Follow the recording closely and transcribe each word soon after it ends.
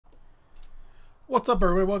What's up,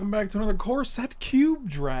 everybody? Welcome back to another core set cube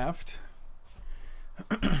draft.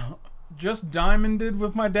 Just diamonded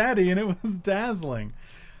with my daddy, and it was dazzling.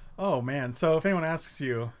 Oh man! So if anyone asks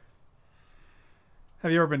you,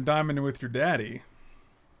 have you ever been diamonded with your daddy?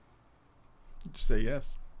 Just say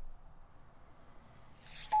yes.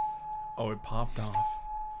 Oh, it popped off.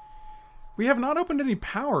 We have not opened any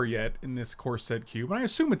power yet in this core set cube, and I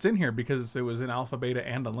assume it's in here because it was in alpha, beta,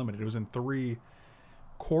 and unlimited. It was in 3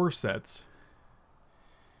 core sets.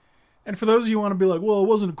 And for those of you who want to be like, well, it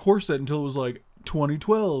wasn't a core set until it was like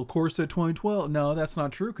 2012, core set 2012. No, that's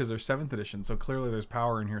not true because there's 7th edition, so clearly there's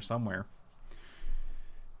power in here somewhere.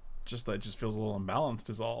 Just that just feels a little imbalanced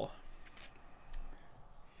is all.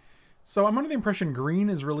 So I'm under the impression green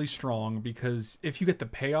is really strong because if you get the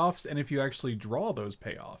payoffs and if you actually draw those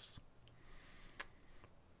payoffs.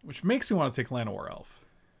 Which makes me want to take Llanowar Elf.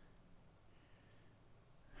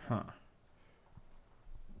 Huh.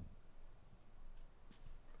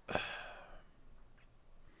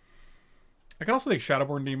 I could also take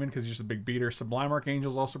Shadowborn Demon because he's just a big beater. Sublime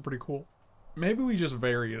Archangel is also pretty cool. Maybe we just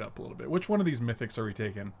vary it up a little bit. Which one of these mythics are we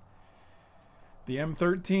taking? The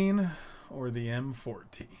M13 or the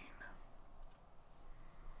M14?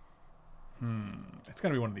 It's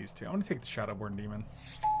going to be one of these two. I'm going to take the Shadowborn Demon.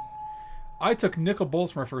 I took Nicol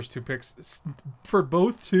Bolas for my first 2 picks. For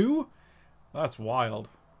both 2? That's wild.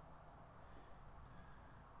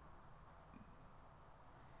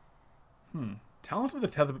 Talent of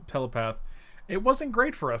the Telepath. It wasn't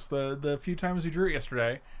great for us the few times we drew it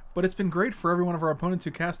yesterday, but it's been great for every one of our opponents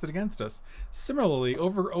who cast it against us. Similarly,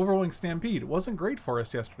 Overwhelming Stampede wasn't great for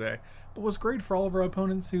us yesterday, but was great for all of our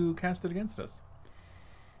opponents who cast it against us.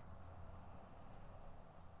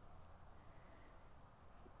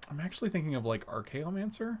 I'm actually thinking of like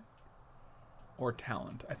Archaeomancer or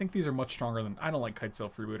Talent. I think these are much stronger than... I don't like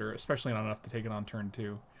Kitesail Freebooter, especially not enough to take it on turn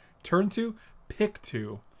 2. Turn 2? Pick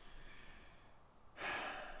 2.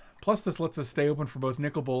 Plus, this lets us stay open for both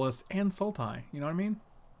Nicol Bolas and Sultai. You know what I mean?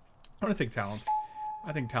 I'm going to take Talent.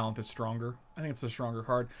 I think Talent is stronger. I think it's a stronger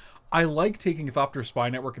card. I like taking Thopter Spy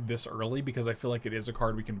Network this early because I feel like it is a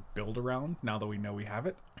card we can build around now that we know we have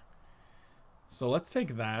it. So let's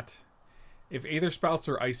take that. If Aether Spouts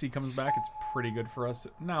or Icy comes back, it's pretty good for us.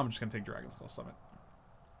 Now I'm just going to take Dragon Skull Summit.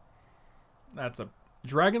 That's a...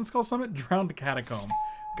 Dragon Skull Summit? Drowned Catacomb.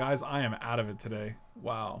 Guys, I am out of it today.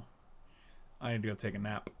 Wow. I need to go take a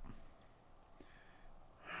nap.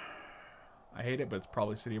 I hate it, but it's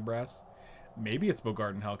probably City of Brass. Maybe it's Bogard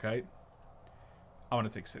and Hellkite. I want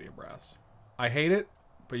to take City of Brass. I hate it,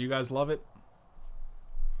 but you guys love it.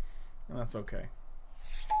 And that's okay.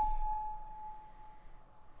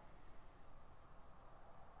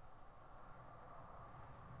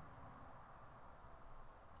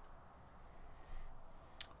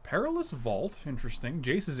 Perilous Vault. Interesting.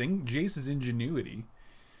 Jace's Ingenuity.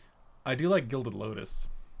 I do like Gilded Lotus.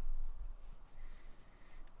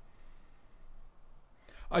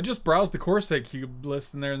 I just browsed the core set cube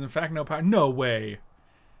list and there's in fact no power. No way.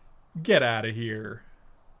 Get out of here.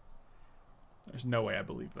 There's no way I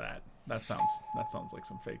believe that. That sounds like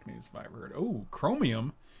some fake news if I ever heard. Oh,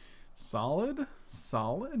 Chromium. Solid.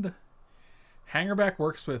 Solid. Hangerback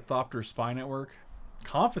works with Thopter Spy Network.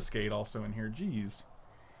 Confiscate also in here. Jeez.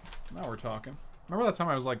 Now we're talking. Remember that time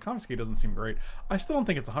I was like, Confiscate doesn't seem great. I still don't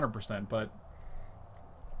think it's 100%, but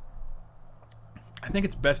I think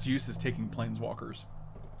its best use is taking Planeswalkers.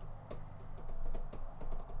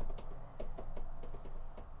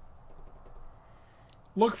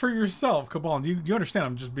 Look for yourself, Cabal. You understand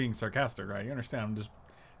I'm just being sarcastic, right? You understand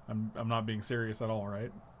I'm not being serious at all,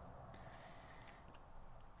 right?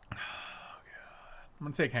 Oh, God. I'm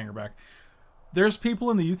gonna take Hangerback. There's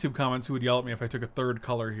people in the YouTube comments who would yell at me if I took a 3rd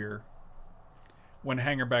color here when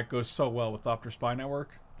Hangerback goes so well with Thopter Spy Network.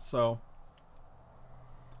 So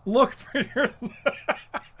look for yourself.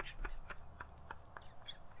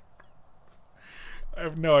 I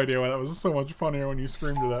have no idea why that was so much funnier when you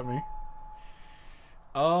screamed it at me.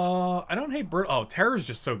 I don't hate Brittle. Oh, Terror's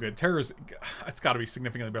just so good. Terror's... It's got to be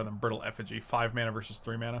significantly better than Brittle Effigy. 5 mana versus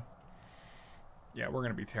 3 mana. Yeah, we're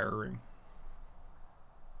going to be terroring.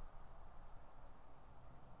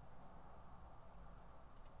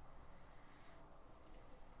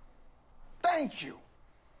 Thank you.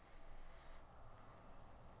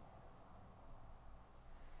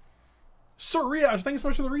 Sir Riaj, thanks so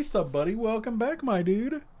much for the resub, buddy. Welcome back, my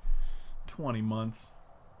dude. 20 months.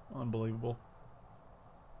 Unbelievable.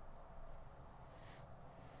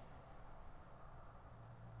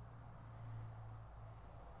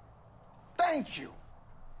 Thank you.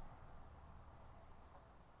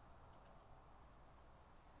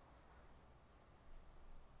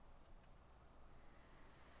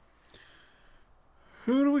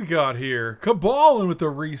 Who do we got here? Cabalin with the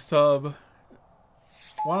resub.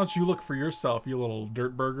 Why don't you look for yourself, you little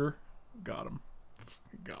dirt burger? Got him.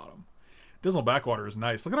 Got him. Dismal Backwater is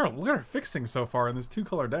nice. Look at our fixing so far in this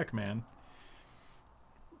 2-color deck, man.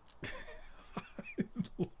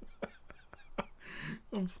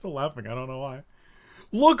 I'm still laughing. I don't know why.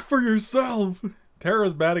 Look for yourself.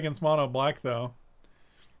 Terra's bad against mono black, though.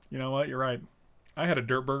 You know what? You're right. I had a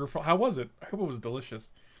dirt burger. How was it? I hope it was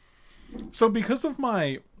delicious. So because of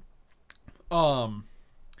my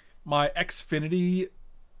Xfinity,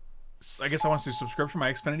 I guess I want to do subscription,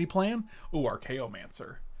 my Xfinity plan. Ooh,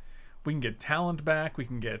 Archaeomancer. We can get Talent back. We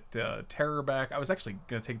can get Terror back. I was actually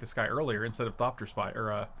going to take this guy earlier instead of Thopter Spy,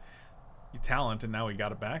 or Talent, and now we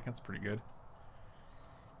got it back. That's pretty good.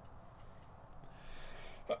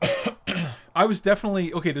 I was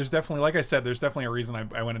definitely... Okay, there's definitely... Like I said, there's definitely a reason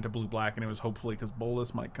I went into blue-black, and it was hopefully because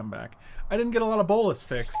Bolus might come back. I didn't get a lot of Bolus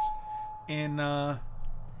fix in the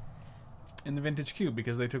Vintage Cube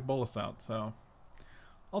because they took Bolus out, so...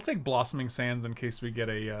 I'll take Blossoming Sands in case we get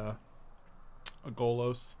a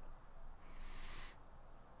Golos.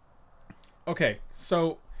 Okay,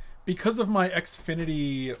 so because of my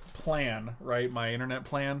Xfinity plan, right, my internet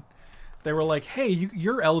plan, they were like, "Hey,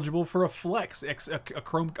 you're eligible for a Flex, a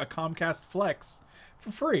Comcast Flex,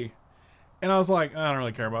 for free," and I was like, "I don't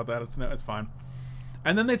really care about that. It's fine."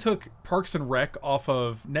 And then they took Parks and Rec off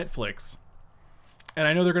of Netflix, and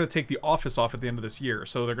I know they're going to take The Office off at the end of this year,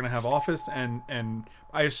 so they're going to have Office and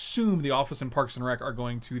I assume The Office and Parks and Rec are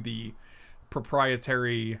going to the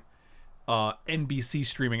proprietary NBC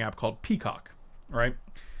streaming app called Peacock, right?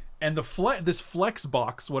 And this Flex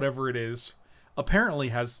box, whatever it is, apparently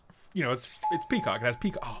has, you know, it's Peacock. It has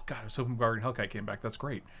Peacock. Oh god, I was hoping Guardian Hellkite came back. That's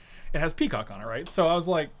great. It has Peacock on it, right? So I was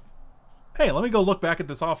like, hey, let me go look back at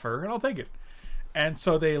this offer and I'll take it. And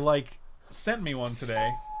so they like sent me one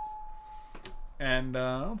today, and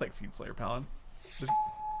I'll take Feed Slayer Paladin.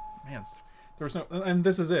 Man, there was no, and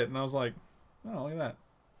this is it. And I was like, oh, look at that.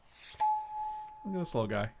 Look at this little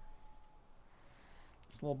guy.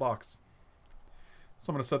 This little box.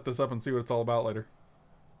 So I'm going to set this up and see what it's all about later.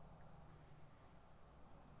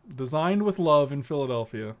 Designed with love in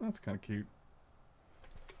Philadelphia. That's kind of cute.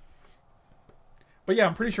 But yeah,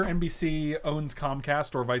 I'm pretty sure NBC owns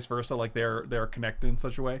Comcast or vice versa. Like they're connected in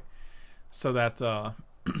such a way, so that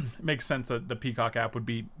it makes sense that the Peacock app would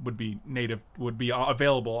be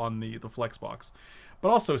available on the Flexbox. But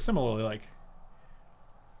also similarly, like,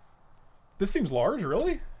 this seems large,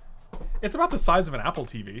 really? It's about the size of an Apple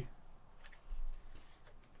TV.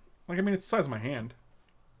 Like, I mean, it's the size of my hand.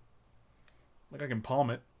 Like, I can palm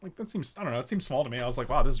it. Like, that seems, I don't know, it seems small to me. I was like,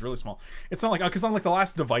 wow, this is really small. It's not like, because the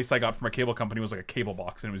last device I got from a cable company was like a cable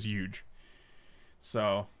box, and it was huge.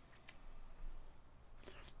 So,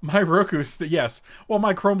 my Roku, yes. Well,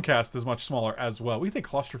 my Chromecast is much smaller as well. We can take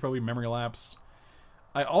Claustrophobia, Memory Lapse.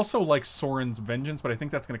 I also like Soren's Vengeance, but I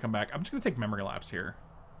think that's going to come back. I'm just going to take Memory Lapse here.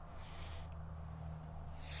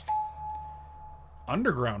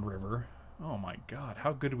 Underground River. Oh my god,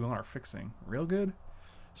 how good do we want our fixing? Real good?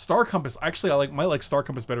 Star Compass. Actually, I might like Star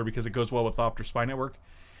Compass better because it goes well with Thopter Spy Network.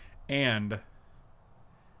 And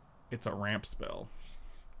it's a ramp spell.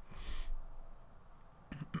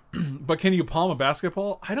 But can you palm a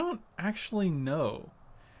basketball? I don't actually know.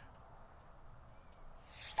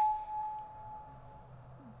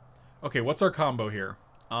 Okay, what's our combo here?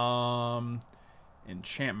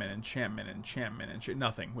 Enchantment.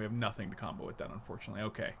 Nothing. We have nothing to combo with that, unfortunately.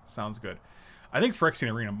 Okay, sounds good. I think Phyrexian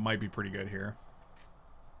Arena might be pretty good here.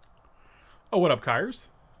 Oh, what up, Kyers?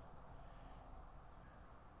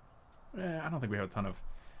 I don't think we have a ton of...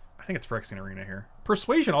 I think it's Phyrexian Arena here.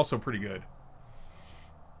 Persuasion also pretty good.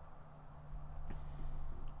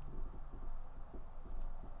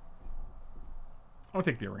 I'll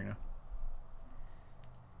take the Arena.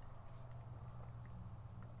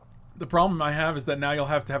 The problem I have is that now you'll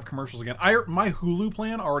have to have commercials again. My Hulu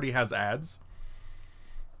plan already has ads.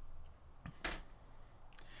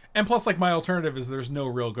 And plus, like, my alternative is there's no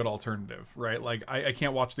real good alternative, right? Like, I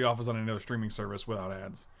can't watch The Office on another streaming service without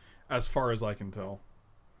ads, as far as I can tell.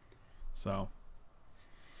 So.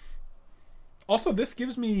 Also, this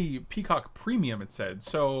gives me Peacock Premium, it said.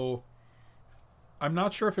 So, I'm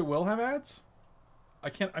not sure if it will have ads.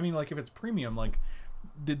 I mean, like, if it's premium, like,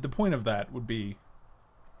 the point of that would be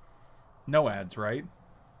no ads, right?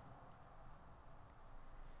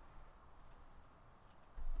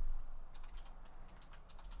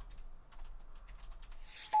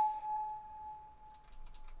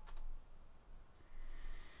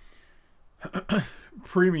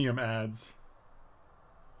 Premium ads.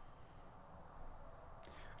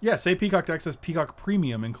 Yeah, say Peacock to access Peacock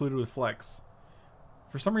Premium included with Flex.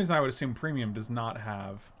 For some reason, I would assume premium does not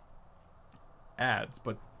have ads,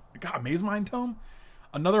 but God, Maze Mind Tome,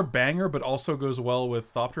 another banger, but also goes well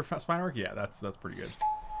with Thopter Spinework. Yeah, that's pretty good.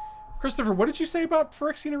 Christopher, what did you say about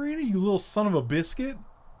Phyrexian Arena? You little son of a biscuit.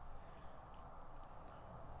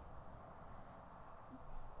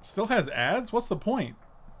 Still has ads? What's the point?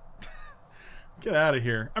 Get out of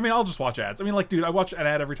here. I mean, I'll just watch ads. I mean, like, dude, I watch an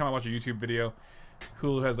ad every time I watch a YouTube video.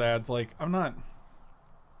 Hulu has ads. Like, I'm not...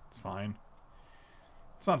 It's fine.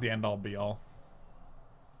 It's not the end-all, be-all.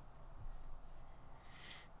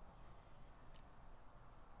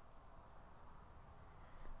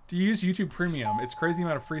 Do you use YouTube Premium? It's crazy the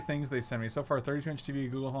amount of free things they send me. So far, 32-inch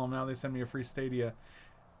TV, Google Home. Now they send me a free Stadia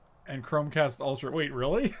and Chromecast Ultra. Wait,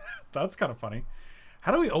 really? That's kind of funny.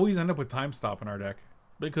 How do we always end up with Time Stop in our deck?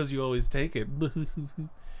 Because you always take it.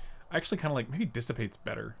 I actually kind of like, maybe Dissipate's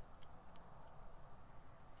better.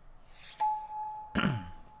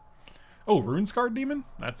 Oh, Rune-Scarred Demon?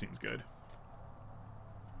 That seems good.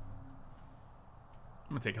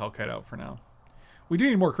 I'm going to take Hellkite out for now. We do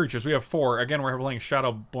need more creatures. We have 4. Again, we're playing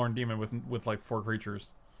Shadowborn Demon with like 4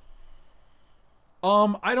 creatures.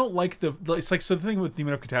 I don't like it's like, so the thing with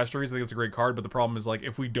Demon of Catastrophes, I think it's a great card, but the problem is, like,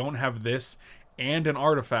 if we don't have this and an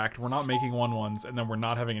artifact, we're not making 1/1s, and then we're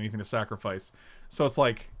not having anything to sacrifice. So it's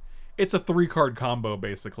like, it's a 3-card combo,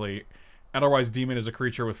 basically. Otherwise, Demon is a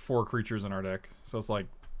creature with 4 creatures in our deck. So it's like,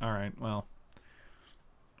 alright, well.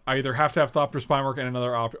 I either have to have Thopter Spinework and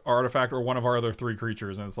another artifact, or one of our other 3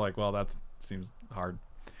 creatures, and it's like, well, that seems hard.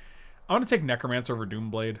 I'm going to take Necromancer over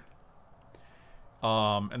Doomblade.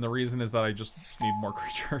 And the reason is that I just need more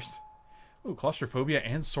creatures. Ooh, Claustrophobia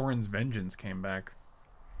and Sorin's Vengeance came back.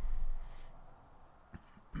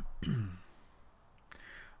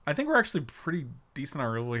 I think we're actually pretty decent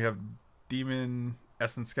on rival. We have Demon,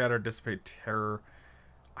 Essence Scatter, Dissipate Terror.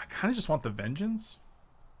 I kind of just want the Vengeance.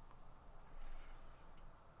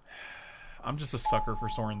 I'm just a sucker for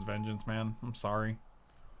Sorin's Vengeance, man. I'm sorry.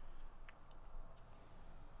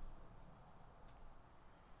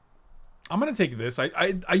 I'm going to take this.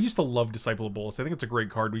 I used to love Disciple of Bolas. I think it's a great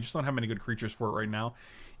card. We just don't have many good creatures for it right now.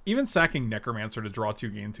 Even sacking Necromancer to draw 2,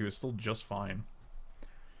 gain 2 is still just fine.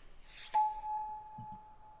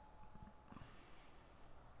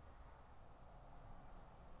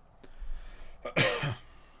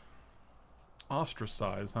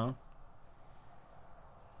 Ostracize, huh?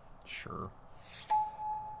 Sure.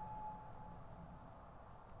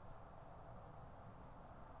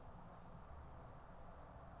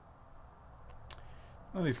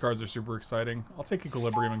 None of these cards are super exciting. I'll take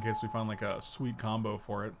Equilibrium in case we find like a sweet combo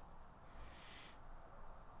for it.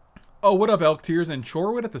 Oh, what up, Elk Tears and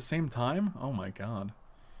Chorwood at the same time? Oh my god.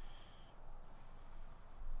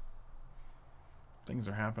 Things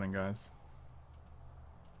are happening, guys.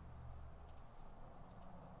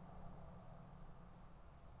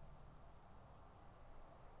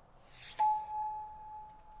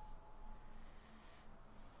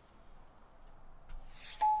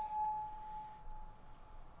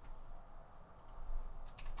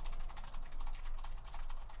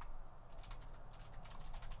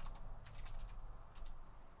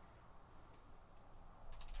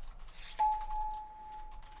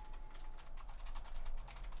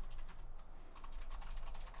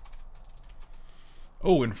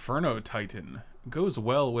 Oh, Inferno Titan. Goes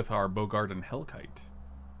well with our Bogard and Hellkite.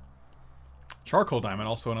 Charcoal Diamond,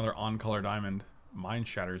 also another on-color diamond. Mind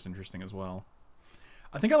Shatter is interesting as well.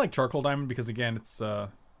 I think I like Charcoal Diamond because, again, it's oh,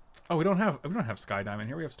 we don't have Sky Diamond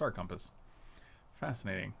here. We have Star Compass.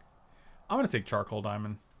 Fascinating. I'm gonna take Charcoal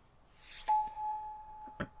Diamond.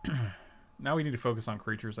 Now we need to focus on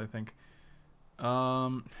creatures, I think.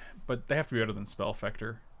 But they have to be better than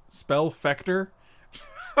Spellfector. Spellfector?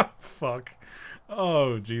 Fuck.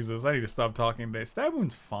 Oh, Jesus. I need to stop talking today. Stab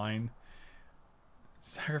Wound's fine.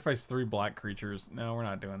 Sacrifice 3 black creatures. No, we're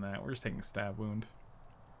not doing that. We're just taking Stab Wound.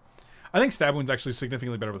 I think Stab Wound's actually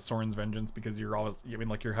significantly better with Sorin's Vengeance because you're always, I mean,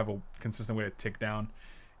 like, you have a consistent way to tick down.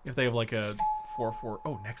 If they have, like, a 4/4...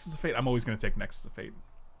 Oh, Nexus of Fate? I'm always going to take Nexus of Fate.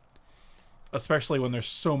 Especially when there's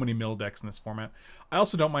so many mill decks in this format. I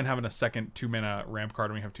also don't mind having a second 2-mana ramp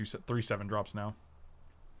card when we have 3 7-drops now.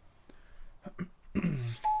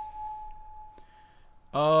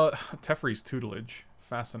 Teferi's Tutelage.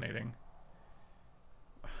 Fascinating.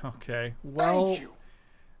 Okay, well...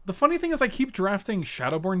 The funny thing is I keep drafting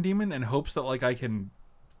Shadowborn Demon in hopes that, like, I can,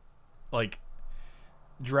 like,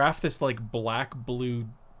 draft this, like, black-blue...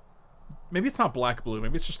 Maybe it's not black-blue.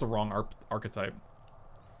 Maybe it's just the wrong archetype.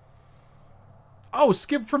 Oh,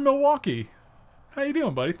 Skip from Milwaukee. How you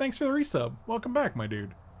doing, buddy? Thanks for the resub. Welcome back, my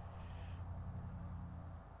dude.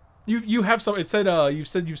 You have some... It said, you've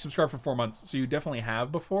said you've subscribed for 4 months, so you definitely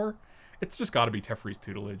have before. It's just got to be Teferi's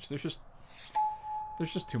tutelage. There's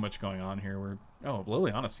just too much going on here. Oh,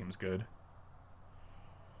 Liliana seems good.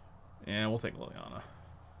 Yeah, we'll take Liliana.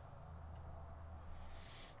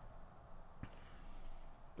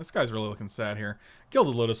 This guy's really looking sad here.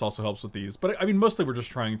 Gilded Lotus also helps with these. But, I mean, mostly we're just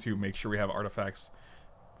trying to make sure we have artifacts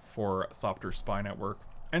for Thopter Spy Network.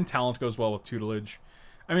 And talent goes well with tutelage.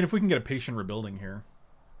 I mean, if we can get a patient rebuilding here.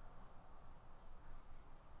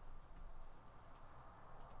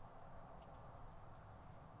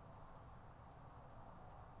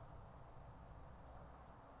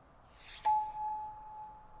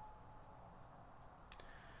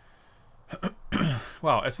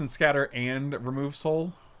 Wow, Essence Scatter and Remove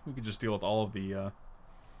Soul. We could just deal with all of the...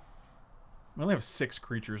 We only have 6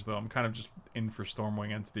 creatures, though. I'm kind of just in for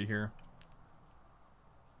Stormwing Entity here.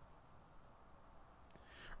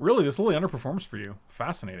 Really, this really underperforms for you.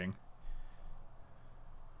 Fascinating.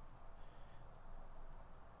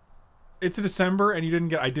 It's December, and you didn't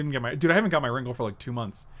get... I didn't get my... Dude, I haven't got my Ringle for like 2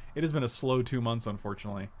 months. It has been a slow 2 months,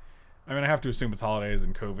 unfortunately. I mean, I have to assume it's holidays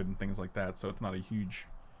and COVID and things like that, so it's not a huge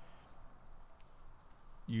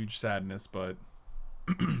sadness, but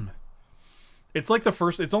it's like the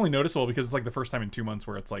first, it's only noticeable because it's like the first time in 2 months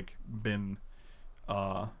where it's like been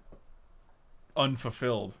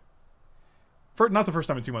unfulfilled. Not the first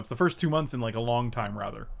time in 2 months, the first 2 months in like a long time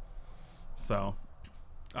rather. So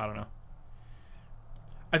I don't know.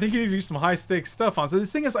 I think you need to do some high stakes stuff on. So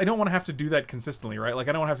this thing is, I don't want to have to do that consistently, right? Like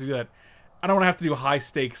I don't want to have to do that. I don't want to have to do high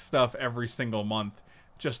stakes stuff every single month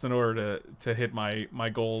just in order to hit my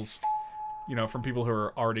goals. You know, from people who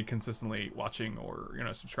are already consistently watching or, you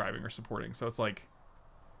know, subscribing or supporting. So it's like...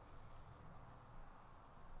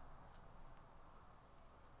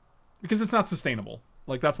 Because it's not sustainable.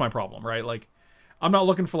 Like, that's my problem, right? Like, I'm not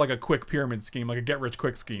looking for, like, a quick pyramid scheme, like a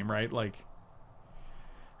get-rich-quick scheme, right? Like...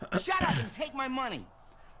 Shut up and take my money!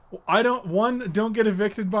 Don't get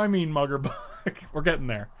evicted by Mean Muggerbuck. We're getting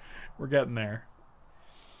there. We're getting there.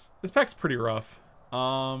 This pack's pretty rough.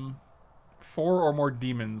 4 or more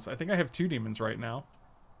demons. I think I have 2 demons right now.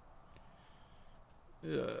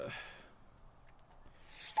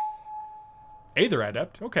 Aether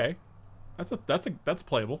Adept. Okay. That's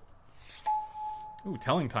playable. Ooh,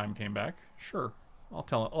 Telling Time came back. Sure. I'll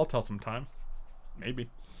tell some time. Maybe.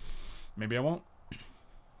 Maybe I won't.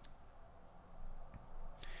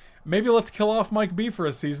 Maybe let's kill off Mike B for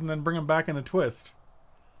a season, then bring him back in a twist.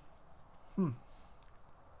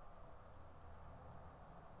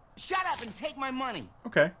 Shut up and take my money.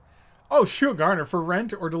 Okay. Oh, shoot, Garner, for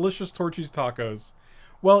rent or delicious Torchy's tacos?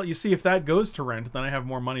 Well, you see, if that goes to rent, then I have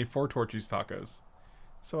more money for Torchy's tacos.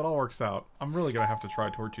 So it all works out. I'm really going to have to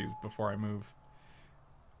try Torchy's before I move.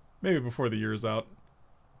 Maybe before the year's out.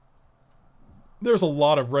 There's a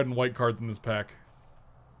lot of red and white cards in this pack.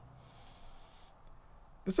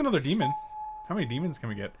 This is another demon. How many demons can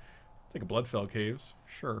we get? Take a Bloodfell Caves.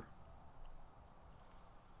 Sure.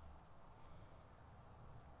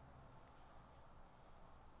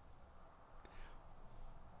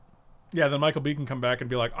 Yeah, then Michael B can come back and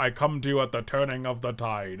be like, I come to you at the turning of the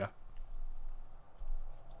tide.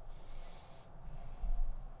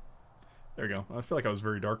 There you go. I feel like I was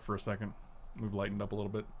very dark for a second. We've lightened up a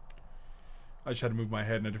little bit. I just had to move my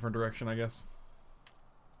head in a different direction, I guess.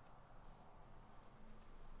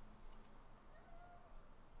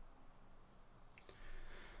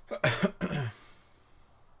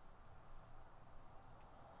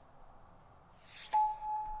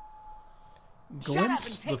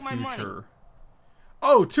 Glimpse the future.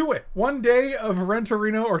 Oh, to it. 1 day of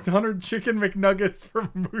Rentorino or 100 chicken McNuggets for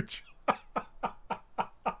Mooch.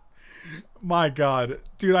 My God.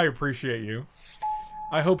 Dude, I appreciate you.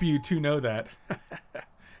 I hope you two know that.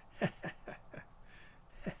 That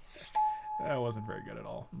wasn't very good at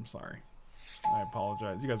all. I'm sorry. I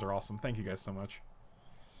apologize. You guys are awesome. Thank you guys so much.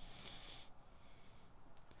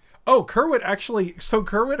 Oh, Kerwit actually... So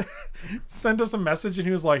Kerwit sent us a message and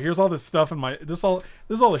he was like, here's all this stuff in my... This is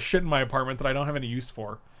all the shit in my apartment that I don't have any use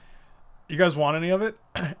for. You guys want any of it?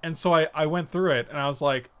 And so I went through it and I was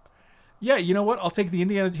like, yeah, you know what? I'll take the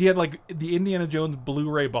Indiana... He had like the Indiana Jones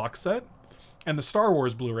Blu-ray box set and the Star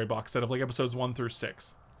Wars Blu-ray box set of like episodes 1 through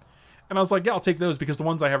 6. And I was like, yeah, I'll take those because the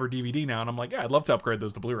ones I have are DVD now. And I'm like, yeah, I'd love to upgrade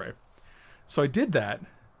those to Blu-ray. So I did that.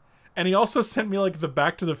 And he also sent me like the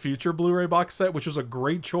Back to the Future Blu-ray box set, which was a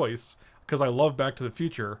great choice because I love Back to the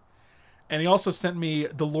Future. And he also sent me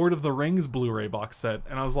the Lord of the Rings Blu-ray box set.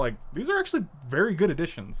 And I was like, these are actually very good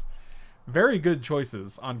additions. Very good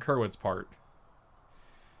choices on Kerwit's part.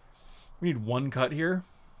 We need one cut here.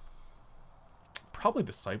 Probably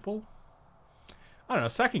Disciple. I don't know,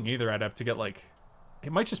 sacking Aether Adept to get like...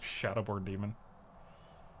 It might just be Shadowborn Demon.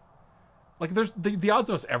 Like, there's the odds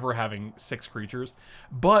of us ever having 6 creatures,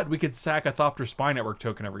 but we could sack a Thopter Spy Network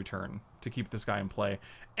token every turn to keep this guy in play.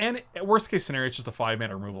 And worst case scenario, it's just a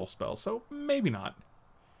 5-mana removal spell, so maybe not.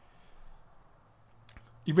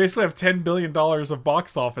 You basically have $10 billion of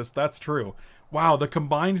box office. That's true. Wow, the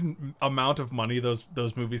combined amount of money those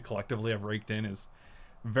movies collectively have raked in is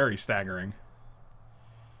very staggering.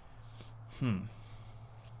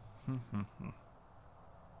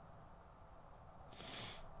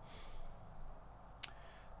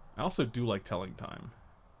 I also do like Telling Time.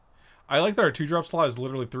 I like that our 2-drop slot is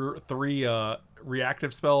literally three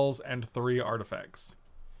reactive spells and 3 artifacts.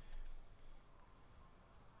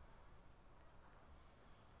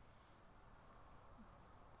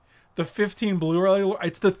 The 15 Blu-ray,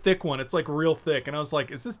 it's the thick one. It's like real thick. And I was like,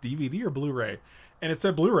 is this DVD or Blu-ray? And it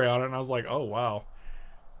said Blu-ray on it, and I was like, oh, wow.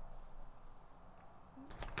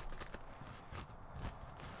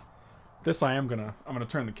 This I'm gonna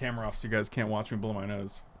turn the camera off so you guys can't watch me blow my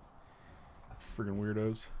nose. Friggin'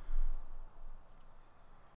 weirdos.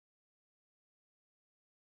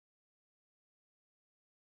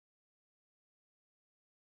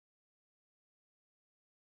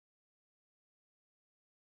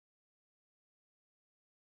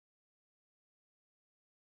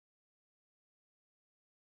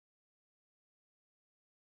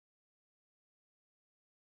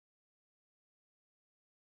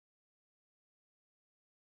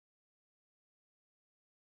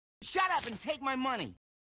 Shut up and take my money.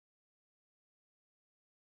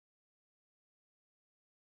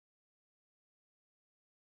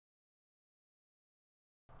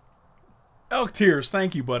 Elk Tears,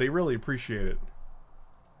 thank you, buddy. Really appreciate it.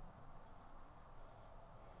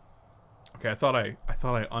 Okay, I thought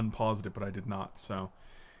I unpaused it, but I did not. So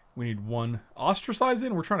we need one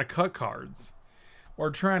ostracizing. We're trying to cut cards.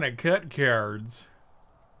 We're trying to cut cards.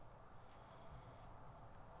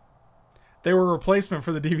 They were a replacement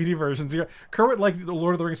for the DVD versions. Kerwin liked the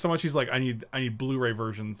Lord of the Rings so much, he's like, I need Blu-ray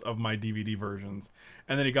versions of my DVD versions.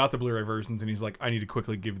 And then he got the Blu-ray versions, and he's like, I need to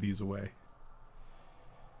quickly give these away.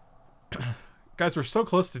 Guys, we're so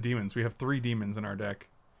close to demons. We have 3 demons in our deck.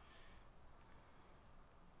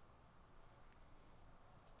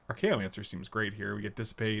 Archaeomancer seems great here. We get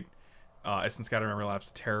Dissipate, Essence Scatter, Memory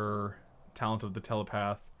Lapse, Terror, Talent of the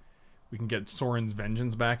Telepath. We can get Soren's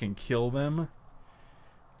Vengeance back and kill them.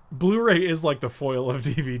 Blu-ray is like the foil of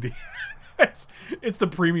DVD. it's the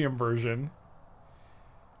premium version.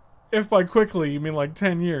 If by quickly you mean like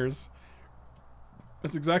 10 years.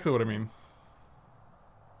 That's exactly what I mean.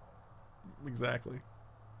 Exactly.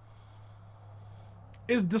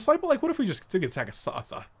 Is Disciple like, what if we just took a sack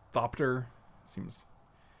of Thopter? Seems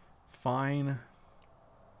fine.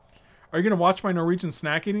 Are you going to watch my Norwegian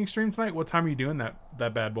snack eating stream tonight? What time are you doing that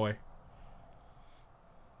bad boy?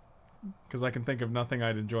 Because I can think of nothing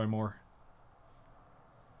I'd enjoy more.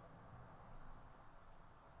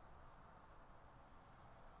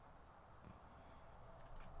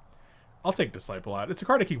 I'll take Disciple out. It's a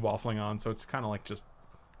card I keep waffling on, so it's kind of like just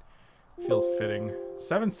feels fitting.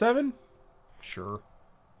 7/7? Sure.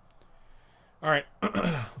 Alright.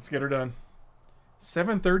 Let's get her done.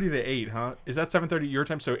 7:30 to 8, huh? Is that 7:30 your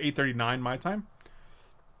time? So 8:39 my time?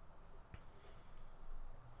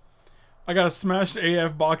 I got a smashed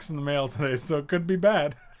AF box in the mail today, so it could be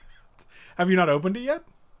bad. Have you not opened it yet?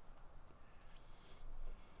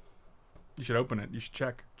 You should open it. You should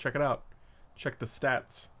check. Check it out. Check the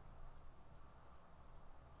stats.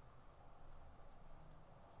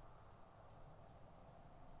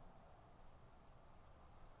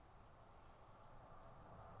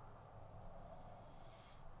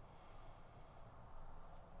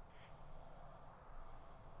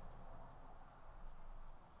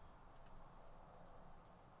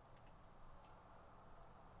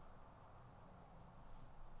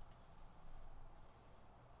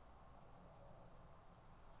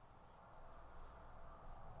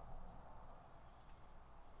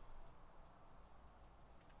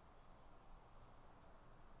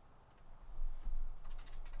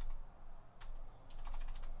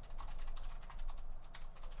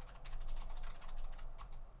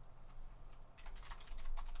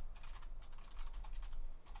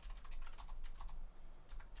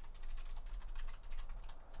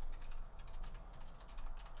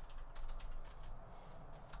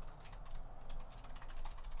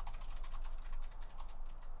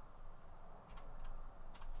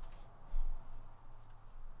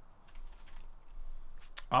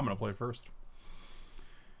 I'm going to play first.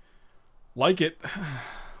 Like it.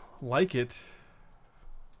 Like it.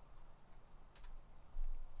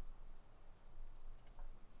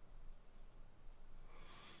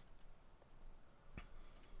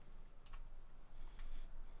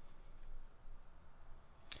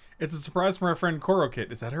 It's a surprise from our friend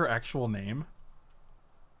Korokit. Is that her actual name?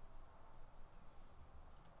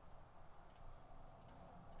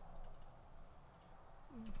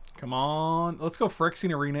 Come on. Let's go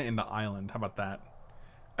Phyrexian Arena into Island. How about that?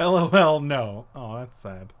 LOL, no. Oh, that's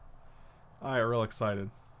sad. I got real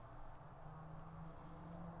excited.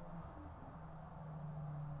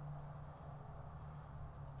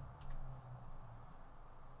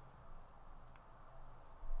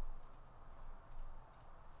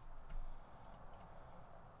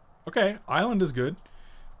 Okay, Island is good.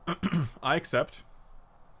 I accept.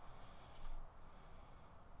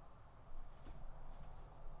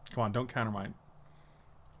 Come on, don't counter my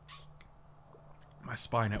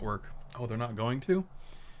spy network. Oh, they're not going to?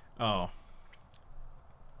 Oh.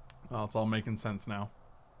 Well, it's all making sense now.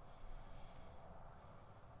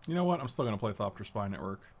 You know what? I'm still going to play Thopter Spy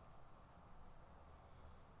Network.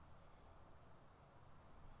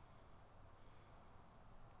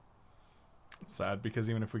 It's sad because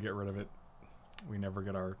even if we get rid of it, we never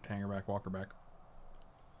get our Tangerback Walker back.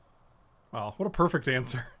 Wow, what a perfect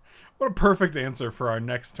answer. What a perfect answer for our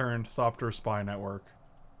next turn Thopter Spy Network.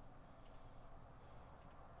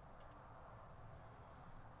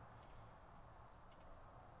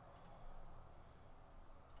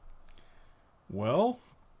 Well,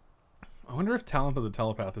 I wonder if Talent of the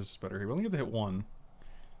Telepath is just better here. We only get to hit one.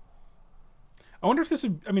 I wonder if this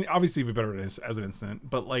would... I mean, obviously it'd be better as an instant,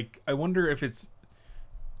 but, like, I wonder if it's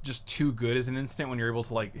just too good as an instant when you're able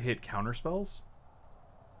to, like, hit counter spells.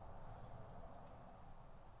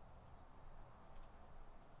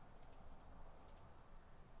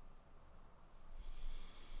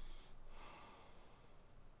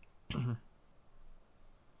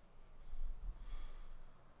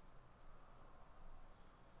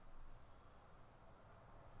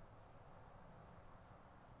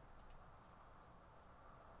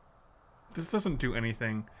 This doesn't do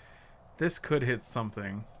anything. This could hit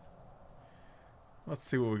something. Let's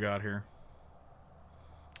see what we got here.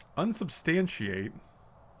 Unsubstantiate.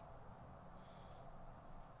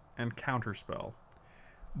 And counterspell.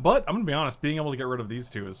 But, I'm going to be honest, being able to get rid of these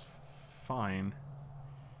two is fine.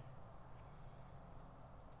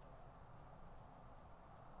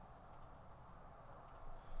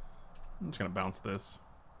 I'm just going to bounce this.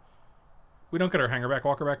 We don't get our Hangerback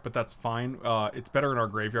Walker back, but that's fine. It's better in our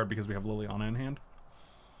graveyard because we have Liliana in hand.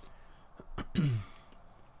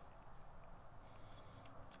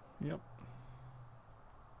 Yep.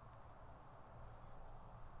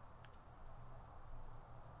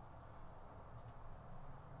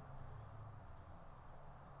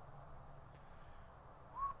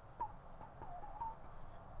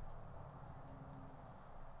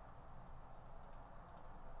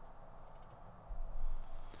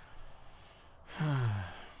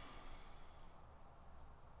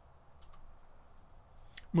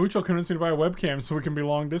 Mucho convinced me to buy a webcam so we can be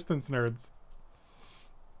long distance nerds.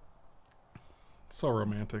 So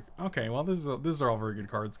romantic. Okay, well these are all very good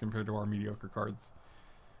cards compared to our mediocre cards.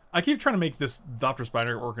 I keep trying to make this Thopter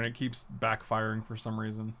Spider work and it keeps backfiring for some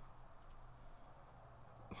reason.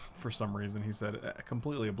 For some reason, he said,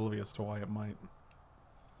 completely oblivious to why it might.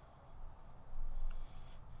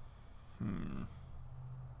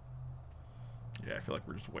 Yeah, I feel like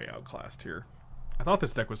we're just way outclassed here. I thought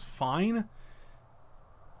this deck was fine.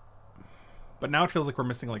 But now it feels like we're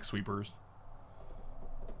missing, like, sweepers.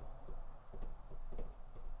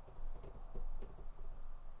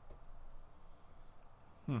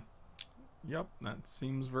 Yep, that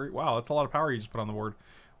seems very... Wow, that's a lot of power you just put on the board.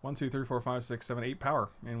 1, 2, 3, 4, 5, 6, 7, 8 power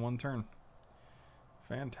in one turn.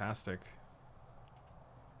 Fantastic.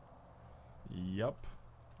 Yup.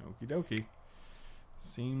 Okie dokie.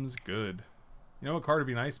 Seems good. You know what card would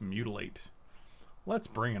be nice? Mutilate. Let's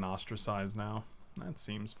bring an Ostracize now. That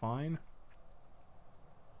seems fine.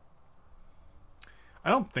 I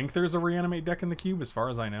don't think there's a Reanimate deck in the cube as far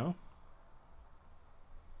as I know.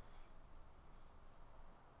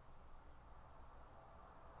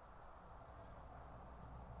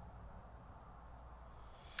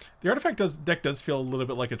 The artifact deck does feel a little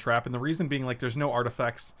bit like a trap, and the reason being, like, there's no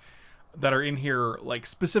artifacts that are in here, like,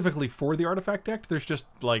 specifically for the artifact deck. There's just,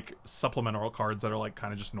 like, supplemental cards that are, like,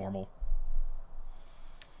 kind of just normal.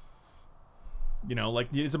 You know,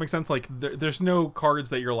 like, does it make sense? Like, there's no cards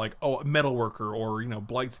that you're like, oh, Metalworker or, you know,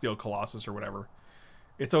 Blightsteel Colossus or whatever.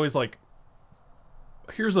 It's always like,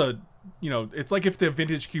 here's a, you know, it's like if the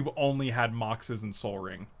Vintage Cube only had Moxes and Soul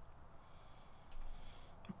Ring.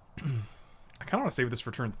 I kind of want to save this for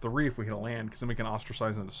turn 3 if we hit a land, because then we can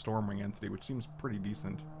ostracize into Stormwing Entity, which seems pretty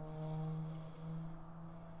decent.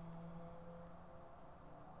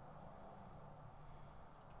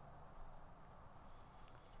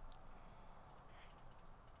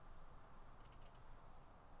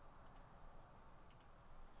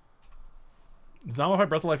 Zombify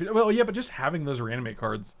Breath of Life. Well, yeah, but just having those reanimate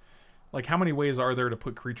cards. Like, how many ways are there to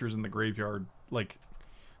put creatures in the graveyard, like,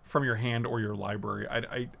 from your hand or your library?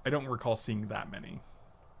 I don't recall seeing that many.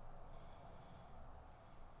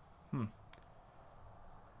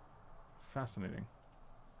 Fascinating.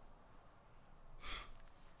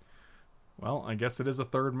 Well, I guess it is a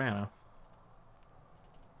third mana.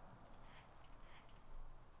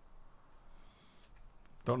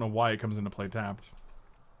 Don't know why it comes into play tapped.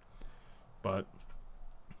 But,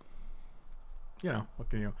 you know, what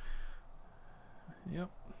can you... Yep.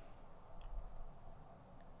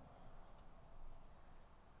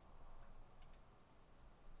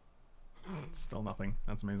 Still nothing.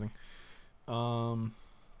 That's amazing.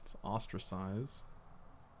 Let's ostracize.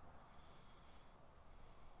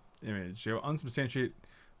 Image. You unsubstantiate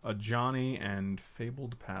a Johnny and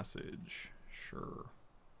Fabled Passage. Sure.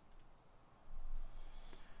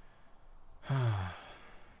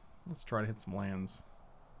 Let's try to hit some lands.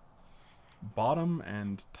 Bottom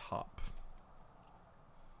and top.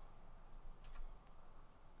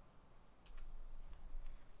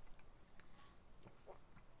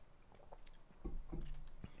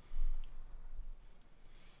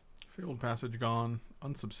 Fabled Passage gone.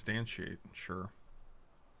 Unsubstantiate. Sure.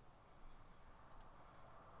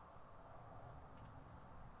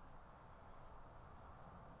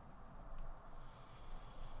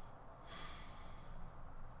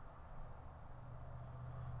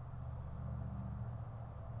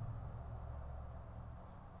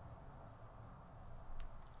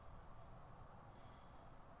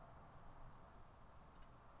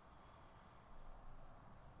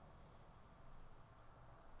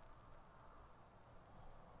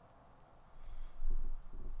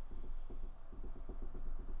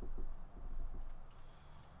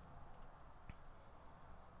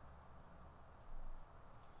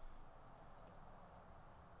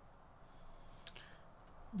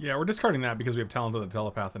 Yeah, we're discarding that because we have Talent of the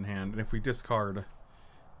Telepath in hand, and if we discard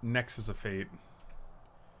Nexus of Fate,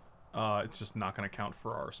 it's just not going to count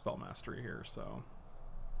for our spell mastery here, so...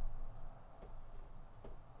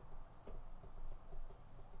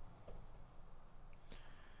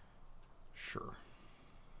 Sure.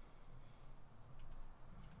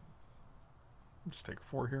 Just take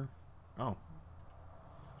 4 here. Oh.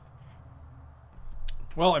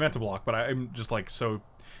 Well, I meant to block, but I'm just, like, so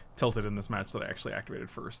tilted in this match that I actually activated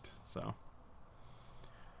first, so...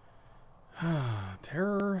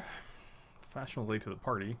 Terror. Fashionably late to the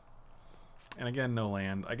party. And again, no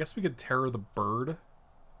land. I guess we could Terror the bird.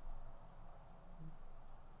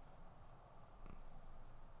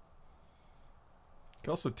 Could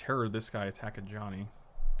also Terror this guy, attack a Johnny.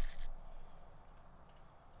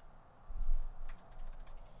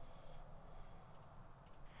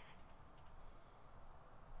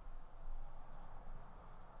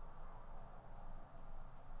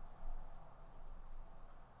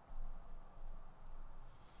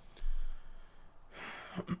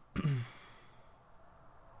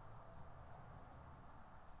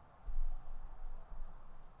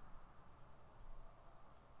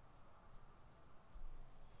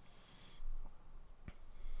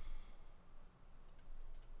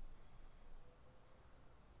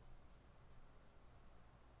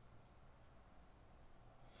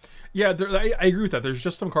 Yeah, I agree with that. There's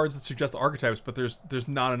just some cards that suggest archetypes, but there's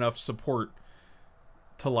not enough support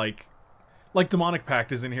to like Demonic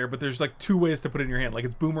Pact is in here, but there's like 2 ways to put it in your hand. Like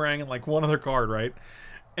it's Boomerang and like one other card, right?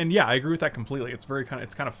 And yeah, I agree with that completely. It's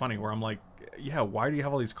kind of funny where I'm like, yeah, why do you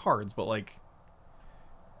have all these cards, but like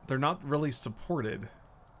they're not really supported.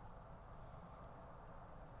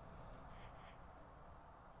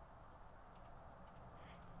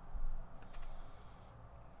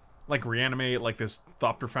 Like Reanimate, like this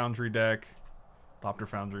Thopter Foundry deck,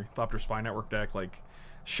 Thopter Spy Network deck, like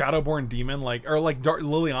Shadowborn Demon, like, or like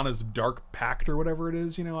Liliana's Dark Pact or whatever it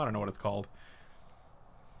is, you know? I don't know what it's called.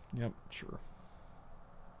 Yep, sure.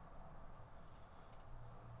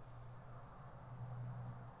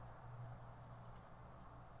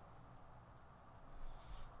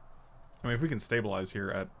 I mean, if we can stabilize here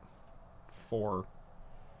at 4...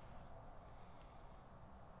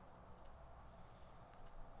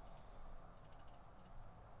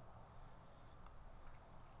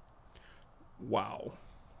 Wow.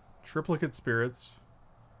 Triplicate Spirits.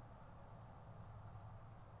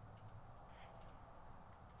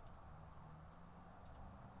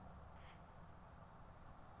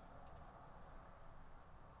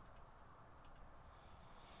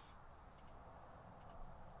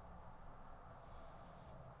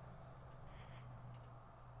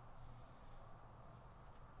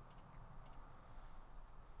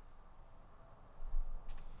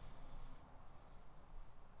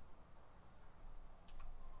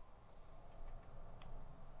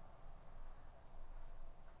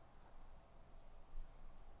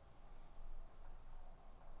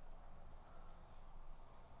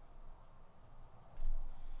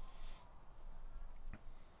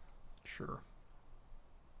 sure.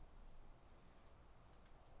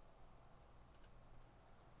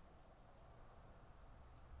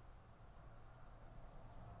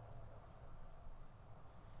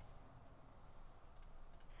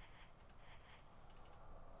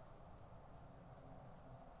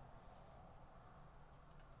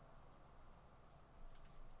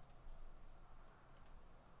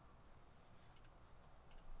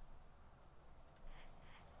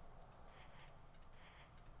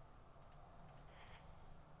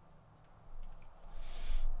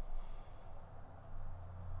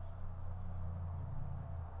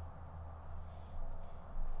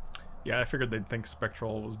 Yeah, I figured they'd think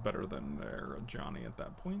Spectral was better than their Johnny at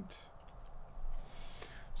that point.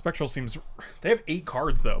 Spectral seems... They have 8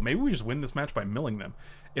 cards, though. Maybe we just win this match by milling them.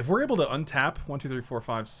 If we're able to untap 1, 2, 3, 4,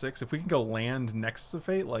 5, 6, if we can go land Nexus of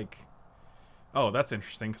Fate, like... Oh, that's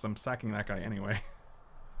interesting, because I'm sacking that guy anyway.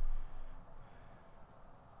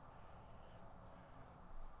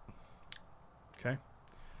 Okay.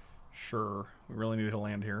 Sure. We really need to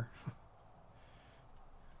land here.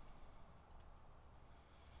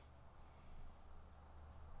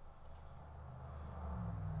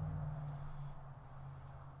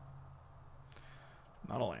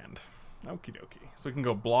 Not a land. Okie dokie. So we can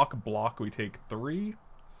go block, block. We take 3.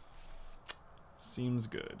 Seems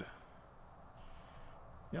good.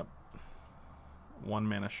 Yep. 1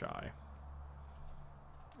 mana shy.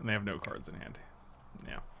 And they have no cards in hand.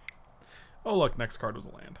 Yeah. Oh, look. Next card was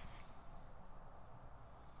a land.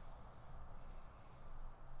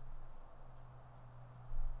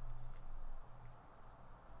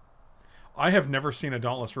 I have never seen a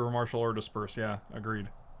Dauntless River Marshal or Disperse. Yeah, agreed.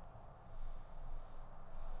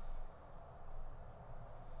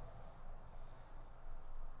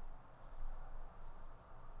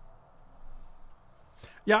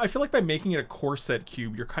 Yeah, I feel like by making it a core set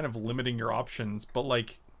cube, you're kind of limiting your options, but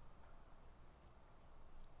like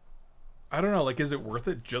I don't know, like is it worth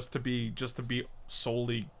it just to be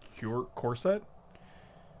solely core set?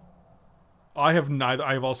 I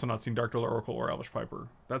have also not seen Dark Dueler Oracle or Elvish Piper.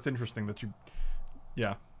 That's interesting that you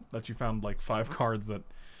that you found like 5 cards that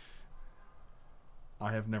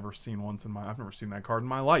I have never seen once in my I've never seen that card in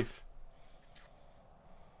my life.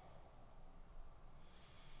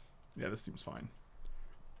 Yeah, this seems fine.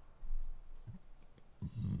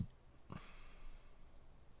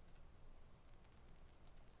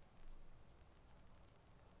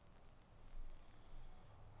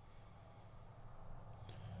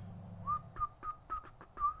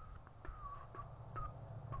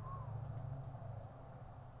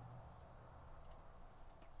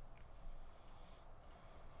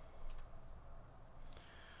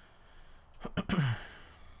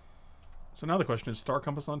 So now the question is Star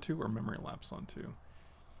Compass on 2 or Memory Lapse on 2?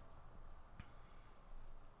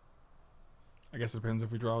 I guess it depends if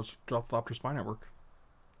we drop Thopter Spy Network.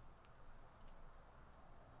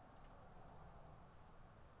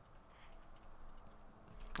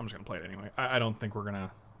 I'm just going to play it anyway. I don't think we're going to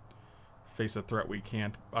face a threat we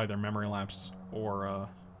can't either Memory Lapse or...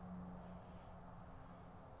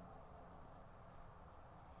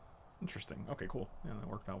 Interesting. Okay, cool. Yeah, that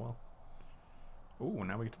worked out well. Ooh,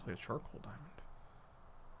 now we get to play a Charcoal Diamond.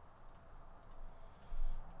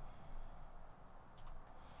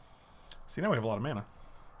 See, now we have a lot of mana.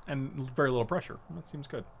 And very little pressure. That seems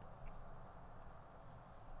good.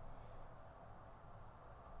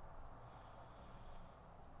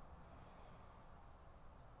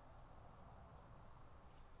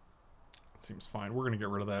 That seems fine. We're going to get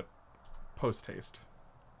rid of that post-haste.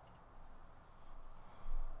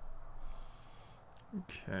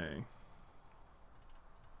 Okay.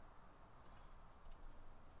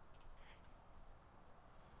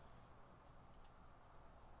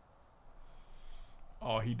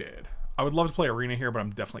 Oh, he did. I would love to play Arena here, but I'm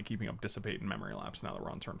definitely keeping up Dissipate and Memory Lapse now that we're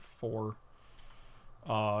on turn 4.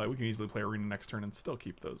 We can easily play Arena next turn and still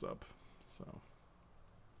keep those up. So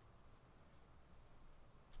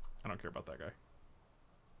I don't care about that guy.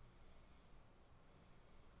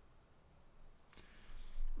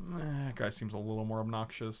 That guy seems a little more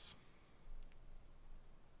obnoxious.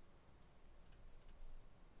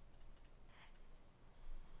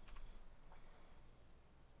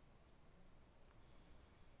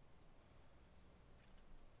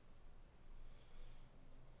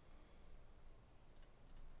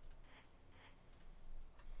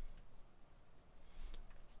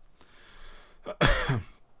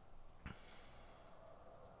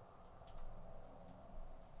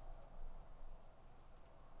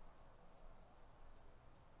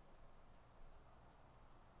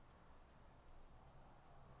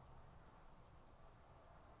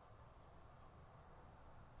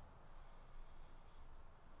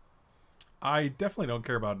 I definitely don't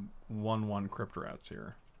care about 1/1 Crypt Rats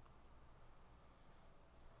here.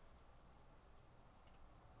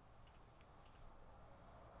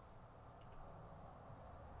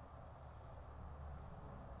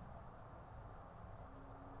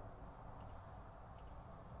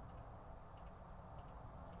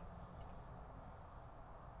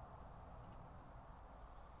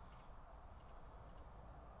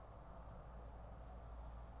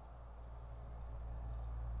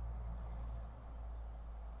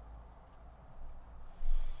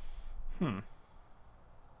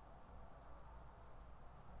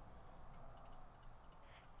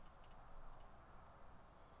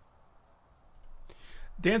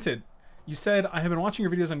 Danted, you said, I have been watching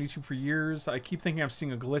your videos on YouTube for years. I keep thinking I'm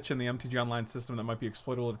seeing a glitch in the MTG Online system that might be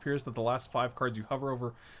exploitable. It appears that the last 5 cards you hover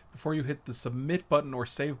over before you hit the submit button or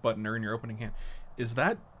save button are in your opening hand. Is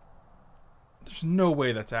that... There's no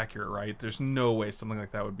way that's accurate, right? There's no way something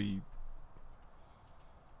like that would be...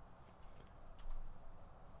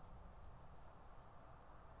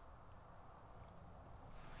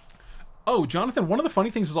 Oh, Jonathan, one of the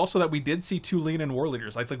funny things is also that we did see 2 Lean and War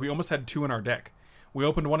Leaders. I think we almost had 2 in our deck. We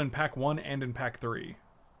opened one in pack 1 and in pack 3.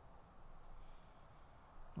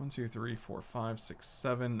 1, 2, 3, 4, 5, 6,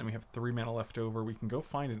 7. Then we have 3 mana left over. We can go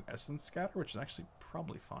find an Essence Scatter, which is actually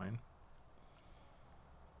probably fine.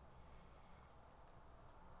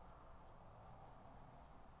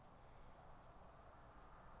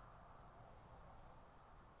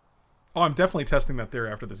 Oh, I'm definitely testing that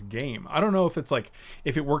theory after this game. I don't know if it's like,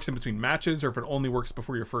 if it works in between matches or if it only works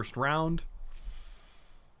before your first round.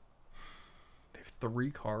 They have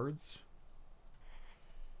 3 cards.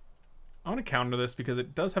 I want to counter this because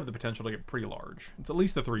it does have the potential to get pretty large. It's at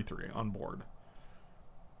least a 3/3 on board.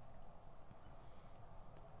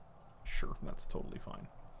 Sure, that's totally fine.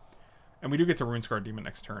 And we do get to Runescar Demon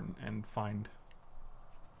next turn and find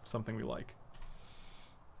something we like.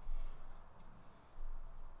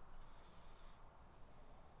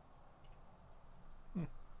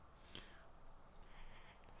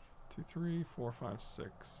 Two, 3, 4, 5,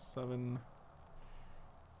 6, 7.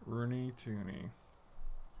 Rooney Tooney.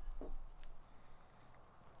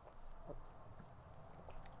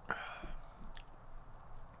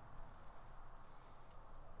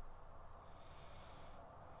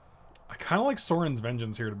 I kind of like Soren's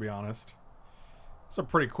Vengeance here, to be honest. It's a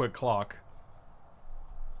pretty quick clock.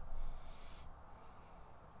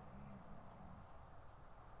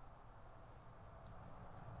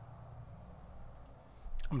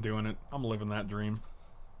 I'm doing it. I'm living that dream.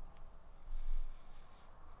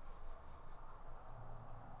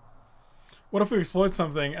 What if we exploit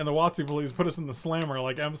something and the WotC police put us in the slammer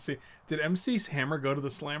like MC? Did MC's hammer go to the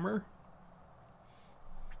slammer?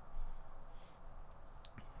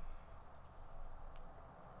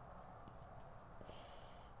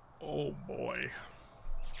 Oh boy.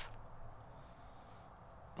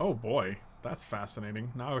 Oh boy. That's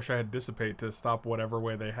fascinating. Now I wish I had Dissipate to stop whatever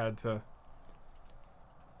way they had to...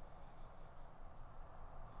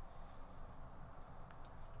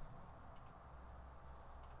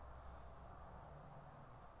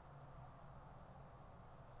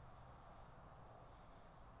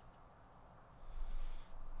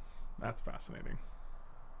 That's fascinating.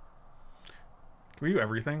 Can we do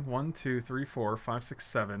everything? 1, 2, 3, 4, 5, 6,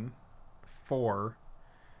 7, 4.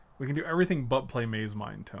 We can do everything but play Maze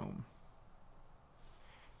Mind Tome.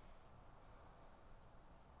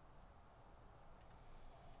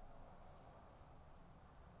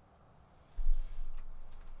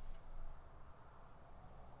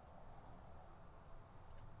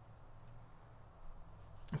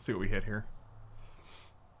 Let's see what we hit here.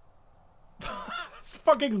 It's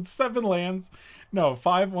fucking 7 lands. No,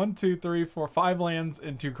 5, 1, 2, 3, 4, 5 lands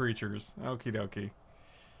and 2 creatures. Okie dokie.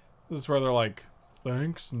 This is where they're like,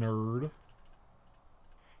 thanks, nerd.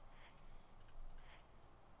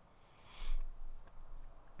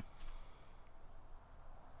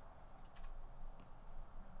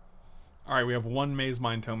 Alright, we have 1 Maze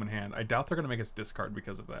Mind Tome in hand. I doubt they're going to make us discard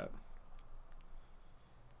because of that.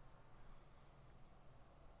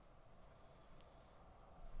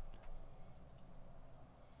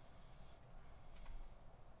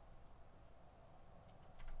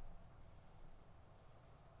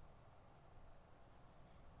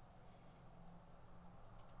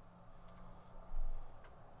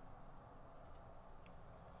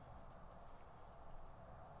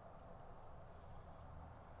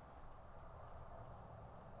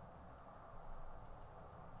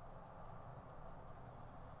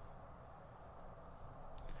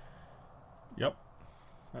 Yep.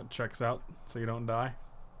 That checks out, so you don't die.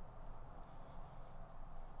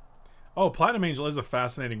 Oh, Platinum Angel is a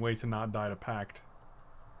fascinating way to not die to Pact.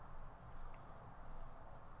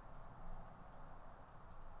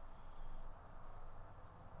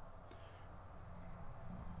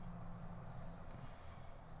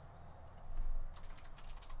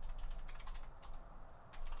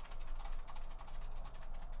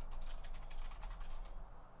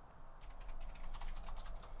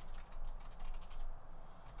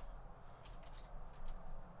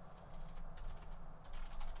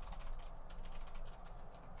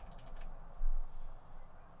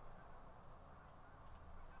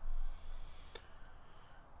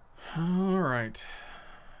 right.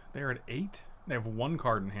 They're at 8. They have 1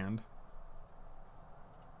 card in hand.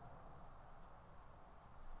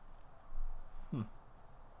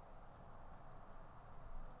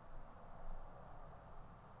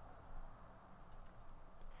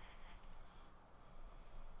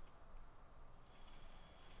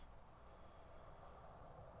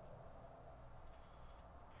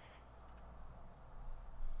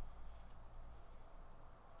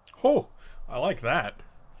 Oh, I like that.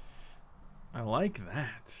 I like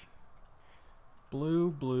that.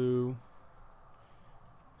 Blue, blue.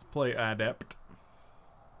 Let's play Adept.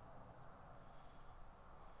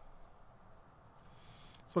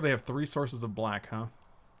 So they have 3 sources of black, huh?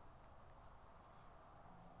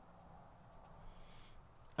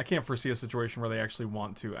 I can't foresee a situation where they actually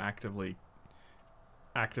want to actively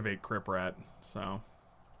activate Crip Rat, so...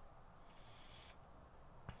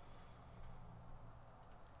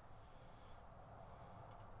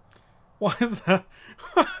 Why is that?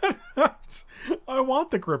 I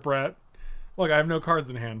want the Crip Rat. Look, I have no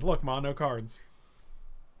cards in hand. Look, Ma, no cards.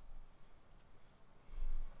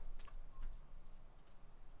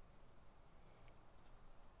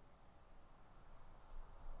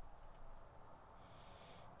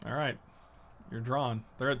 Alright. You're drawn.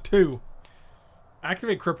 They're at 2.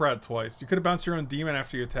 Activate Crip Rat twice. You could have bounced your own demon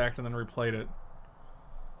after you attacked and then replayed it.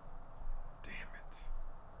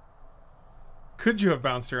 Could you have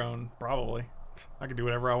bounced your own? Probably. I could do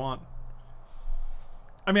whatever I want.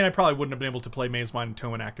 I mean, I probably wouldn't have been able to play Maze Mind and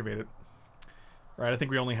Tome and activate it. Right, I think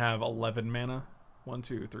we only have 11 mana. 1,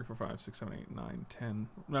 2, 3, 4, 5, 6, 7, 8, 9, 10.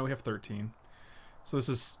 No, we have 13. So this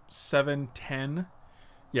is 7, 10.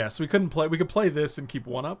 Yeah, so we couldn't play. We could play this and keep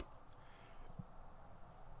 1 up.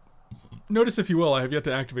 Notice, if you will, I have yet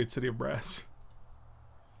to activate City of Brass.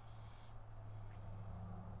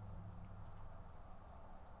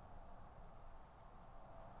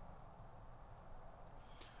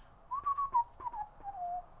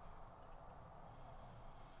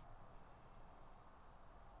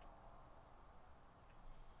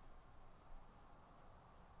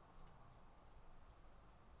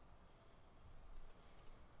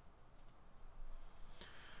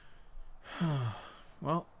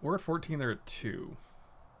 Well, we're at 14, they're at 2.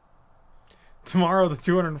 Tomorrow, the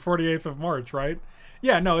 248th of March, right?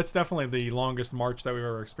 Yeah, no, it's definitely the longest March that we've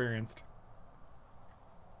ever experienced.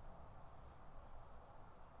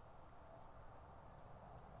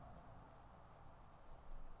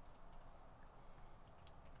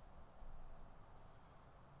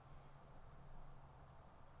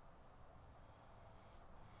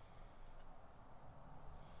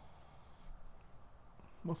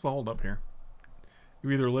 What's the hold up here? You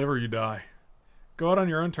either live or you die. Go out on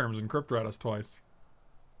your own terms and Crypt Rat us twice.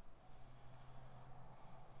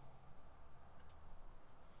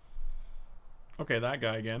 Okay, that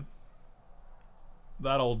guy again.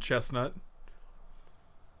 That old chestnut.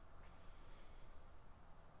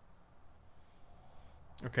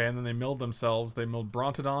 Okay, and then they milled themselves. They milled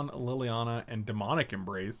Brontodon, Liliana, and Demonic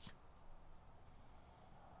Embrace.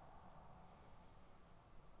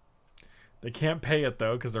 They can't pay it,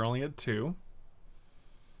 though, because they're only at 2.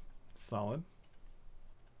 Solid.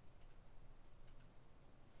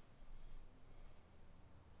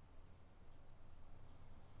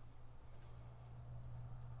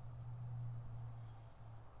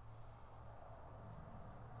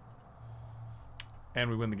 And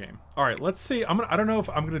we win the game. All right, let's see. I don't know if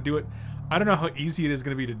I'm gonna do it. I don't know how easy it is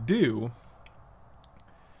gonna be to do.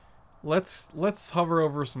 Let's hover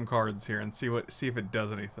over some cards here and see if it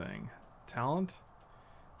does anything. Talent,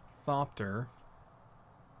 Thopter,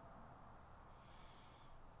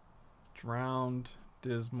 Drowned,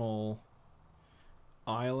 Dismal,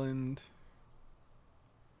 Island.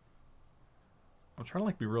 I'm trying to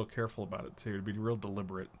like be real careful about it too, to be real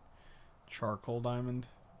deliberate. Charcoal Diamond,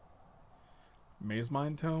 Maze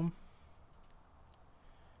Mind Tome.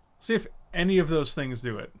 See if any of those things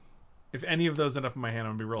do it. If any of those end up in my hand,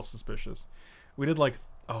 I'm gonna be real suspicious. We did like,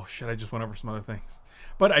 oh shit, I just went over some other things.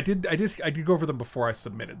 But I did go over them before I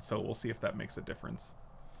submitted, so we'll see if that makes a difference.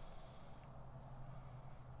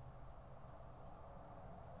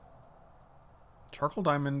 Charcoal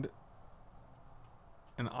Diamond,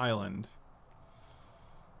 an Island.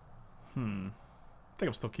 I think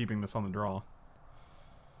I'm still keeping this on the draw.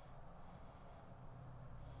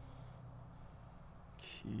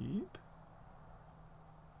 Keep.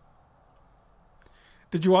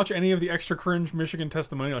 Did you watch any of the extra cringe Michigan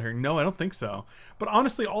testimonial hearing? No, I don't think so. But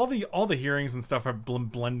honestly, all the hearings and stuff are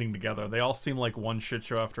blending together. They all seem like one shit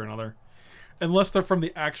show after another. Unless they're from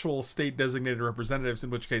the actual state designated representatives, in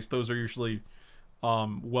which case those are usually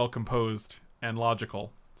well composed and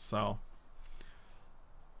logical. So,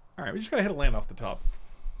 all Alright, we just gotta hit a land off the top.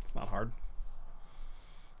 It's not hard.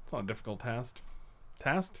 It's not a difficult task.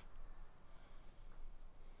 Task?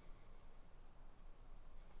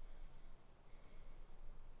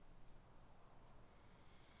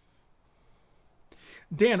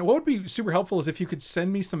 Dan, what would be super helpful is if you could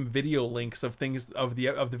send me some video links of things of the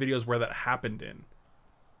videos where that happened in.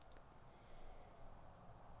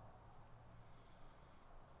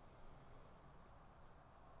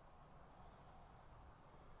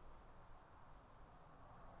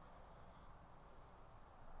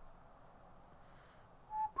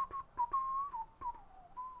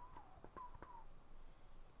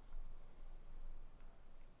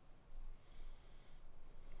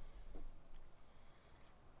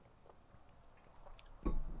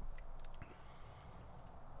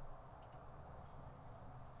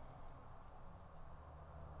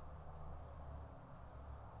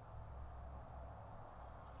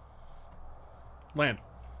 Land.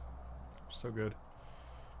 So good.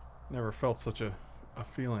 Never felt such a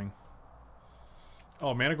feeling.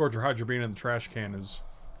 Oh, Mana Gorger Hydra being in the trash can is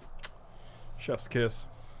chef's kiss.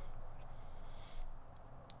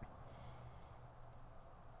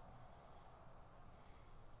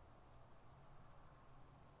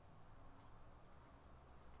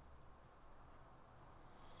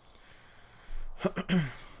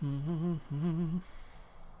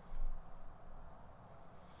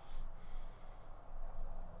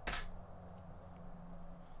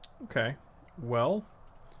 Okay, well,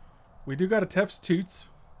 we do got a Tef's Toots.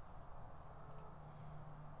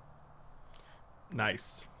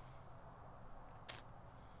 Nice.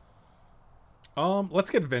 Let's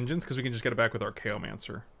get Vengeance, because we can just get it back with our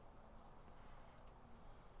Chaomancer.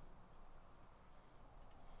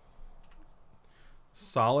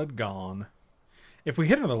 Solid gone. If we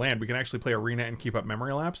hit another land, we can actually play Arena and keep up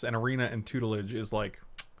Memory Lapse, and Arena and Tutelage is like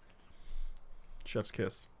chef's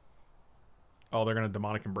kiss. Oh, they're going to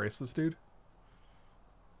Demonic Embrace this dude?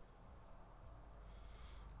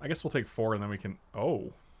 I guess we'll take 4 and then we can...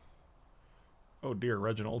 Oh. Oh dear,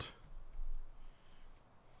 Reginald.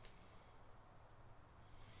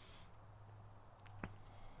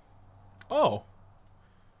 Oh.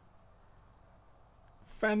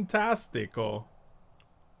 Fantastico.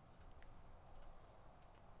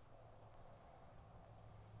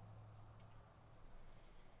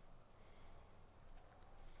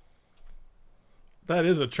 That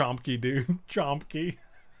is a Chompky, dude. Chompky.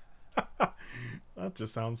 That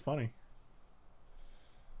just sounds funny.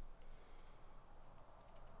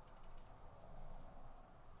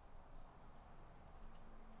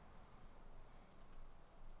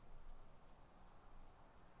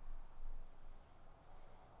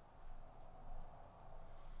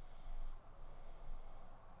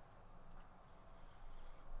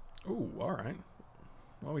 Ooh, alright.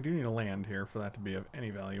 Well, we do need a land here for that to be of any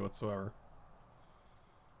value whatsoever.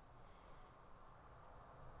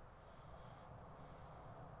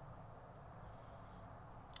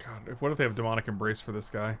 God, what if they have Demonic Embrace for this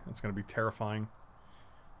guy? That's going to be terrifying.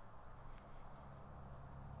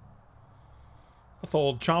 That's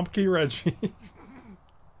old Chompky Reggie.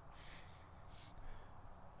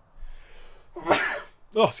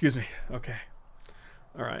 Oh, excuse me. Okay.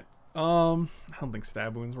 Alright. I don't think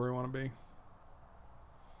Stab Wound's where we want to be.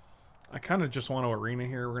 I kind of just want to Arena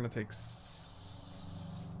here. We're going to take...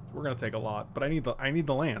 We're going to take a lot. But I need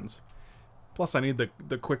the lands. Plus, I need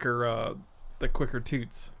the quicker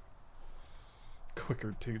toots.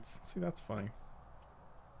 Quicker toots. See, that's funny.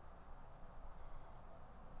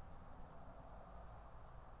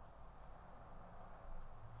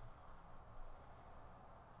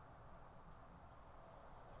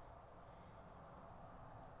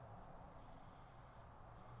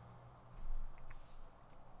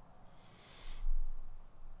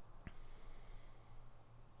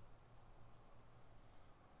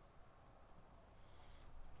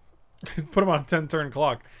 Put them on a 10-turn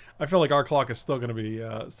clock. I feel like our clock is still gonna be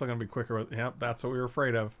quicker. Yep, that's what we were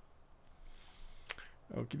afraid of.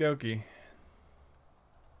 Okie dokie.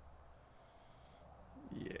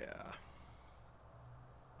 Yeah.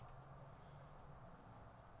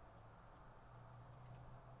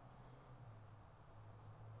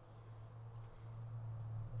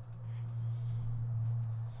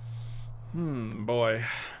 Boy.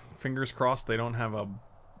 Fingers crossed they don't have a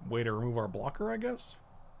way to remove our blocker, I guess.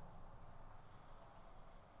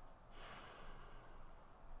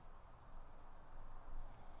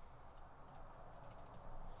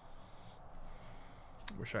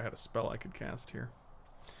 Wish I had a spell I could cast here.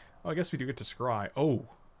 Oh, I guess we do get to scry. Oh.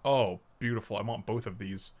 Oh, beautiful. I want both of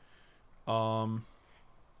these. Put on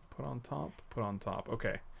top. Put on top.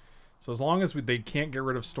 Okay. So as long as they can't get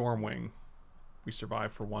rid of Stormwing, we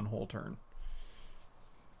survive for one whole turn.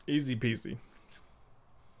 Easy peasy.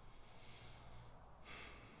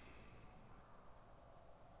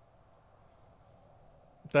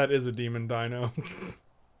 That is a demon dino.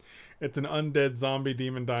 It's an undead zombie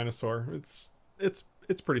demon dinosaur. It's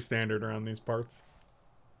pretty standard around these parts.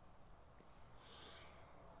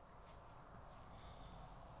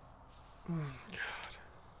 Oh, God.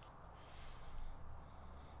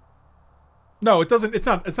 No, it doesn't. It's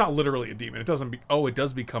not literally a demon. It doesn't. Oh, it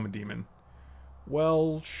does become a demon.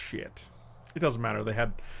 Well, shit. It doesn't matter. They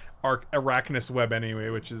had Arachnus web anyway,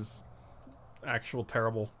 which is actual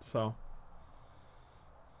terrible. So.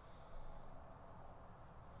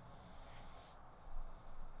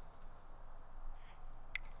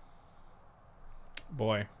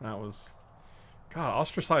 Boy, that was... God,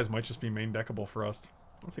 Ostracize might just be main deckable for us.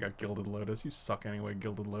 I don't think I got Gilded Lotus. You suck anyway,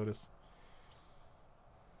 Gilded Lotus.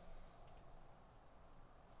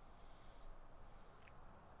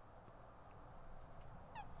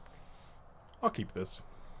 I'll keep this.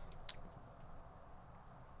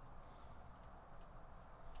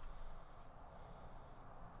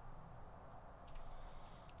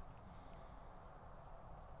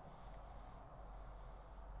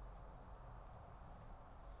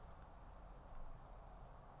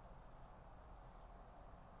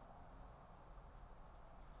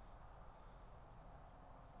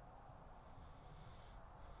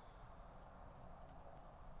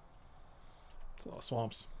 It's a lot of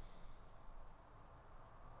swamps.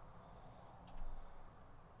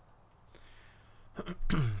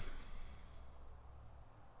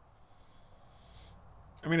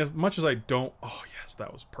 I mean, as much as I don't... Oh, yes,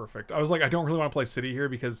 that was perfect. I was like, I don't really want to play City here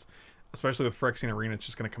because, especially with Phyrexian Arena, it's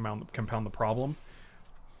just going to compound the problem.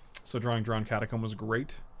 So drawing Drawn Catacomb was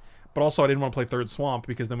great. But also, I didn't want to play third Swamp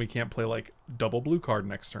because then we can't play, like, double blue card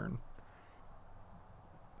next turn.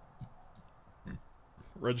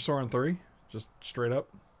 Regisaur on 3? Just straight up.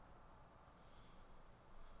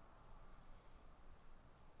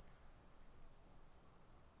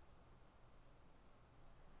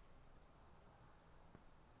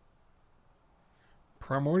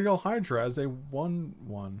 Primordial Hydra as a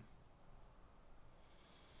 1/1.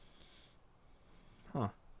 Huh.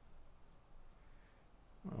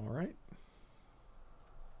 Alright.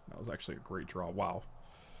 That was actually a great draw. Wow.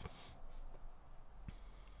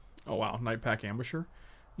 Oh wow, Night Pack Ambusher.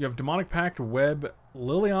 You have Demonic Pact, Web,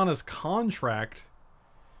 Liliana's Contract.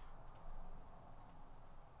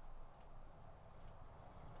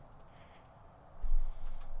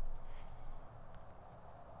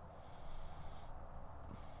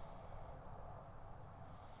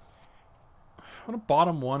 I want to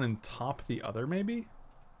bottom one and top the other, maybe?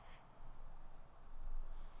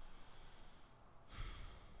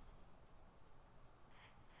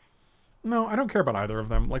 No, I don't care about either of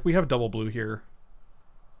them. Like, we have double blue here.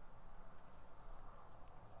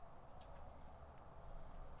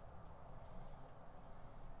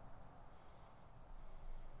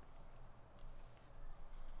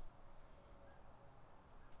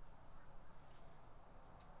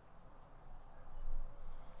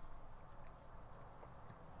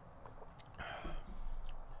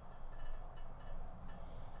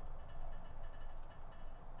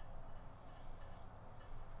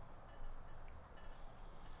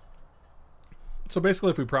 So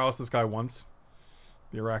basically, if we prowess this guy once,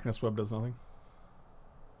 the Arachnus Web does nothing.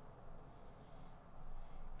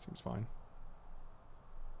 Seems fine.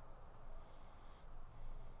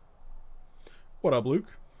 What up, Luke?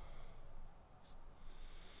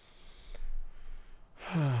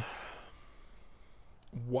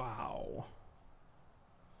 Wow.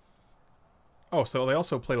 Oh, so they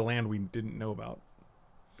also played a land we didn't know about.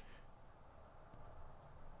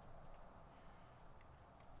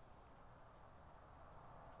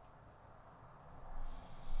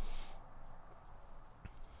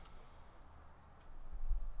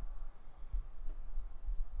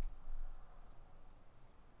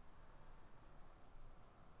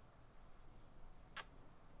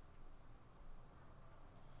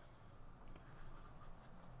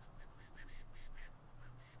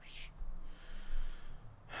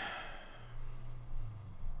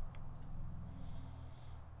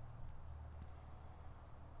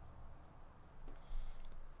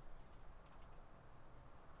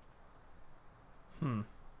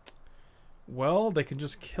 Well, they can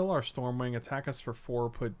just kill our Stormwing, attack us for 4,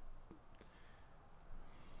 put...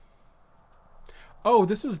 Oh,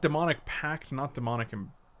 this was Demonic Pact, not Demonic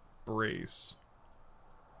Embrace.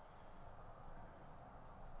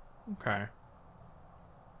 Okay.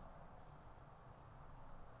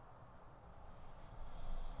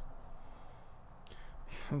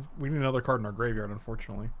 We need another card in our graveyard,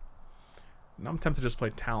 unfortunately. Now I'm tempted to just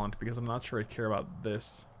play talent because I'm not sure I care about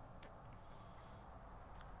this.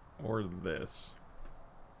 Or this.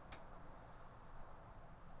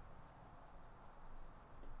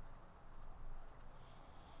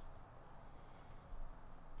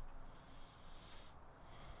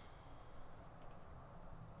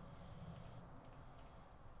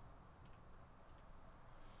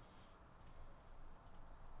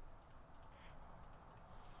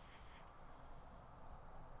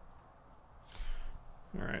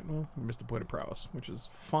 Alright, well, we missed a point of prowess, which is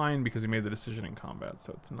fine because he made the decision in combat,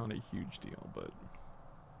 so it's not a huge deal, but...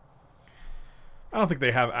 I don't think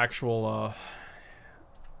they have actual, I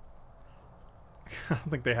don't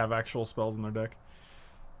think they have actual spells in their deck.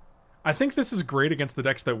 I think this is great against the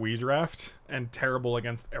decks that we draft, and terrible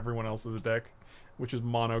against everyone else's deck, which is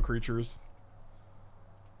mono creatures.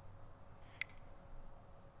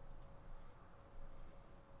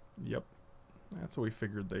 Yep. That's what we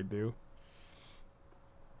figured they'd do.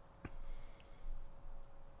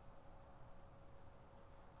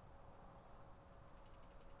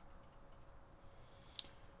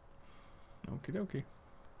 Okie dokie.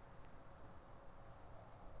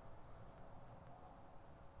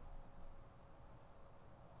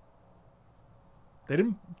 They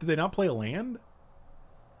didn't... Did they not play a land?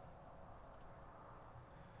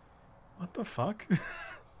 What the fuck?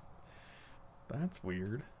 That's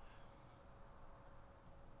weird.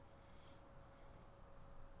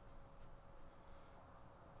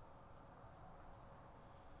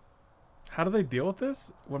 How do they deal with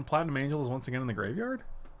this when Platinum Angel is once again in the graveyard?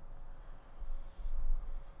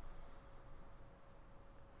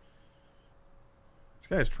 This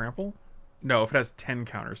guy has trample? No, if it has 10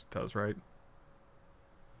 counters, it does, right?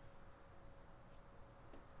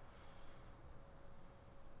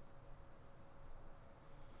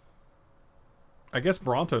 I guess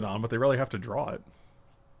Brontodon, but they really have to draw it.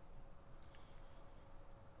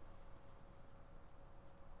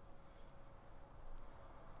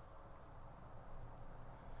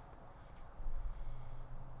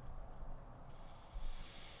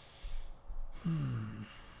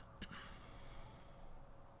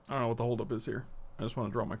 I don't know what the holdup is here. I just want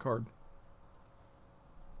to draw my card.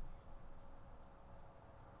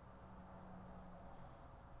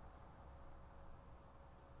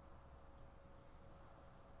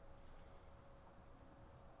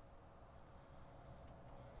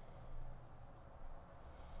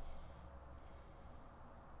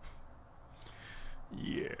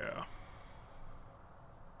 Yeah.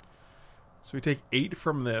 So we take 8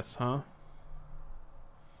 from this, huh?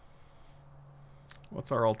 What's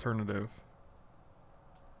our alternative?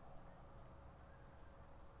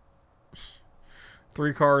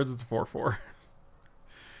 Three cards, it's a 4/4.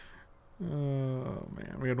 Oh,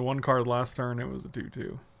 man. We had 1 card last turn, it was a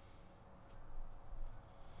 2/2.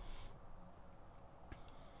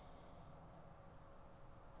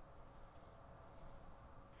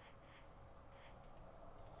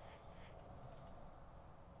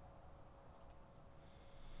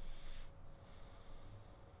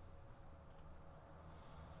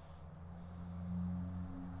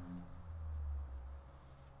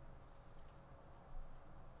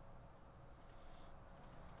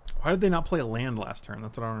 Why did they not play a land last turn?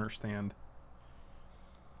 That's what I don't understand.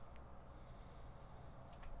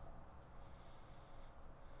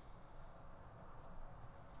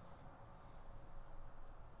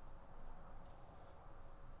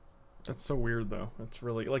 That's so weird, though. It's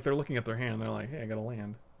really... Like, they're looking at their hand. They're like, hey, I got a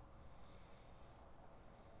land.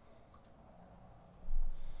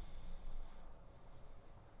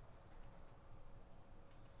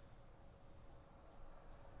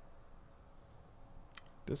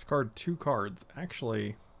 Discard 2 cards.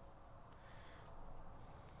 Actually...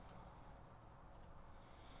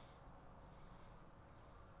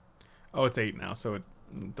 Oh, it's 8 now, so it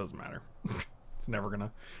doesn't matter. It's never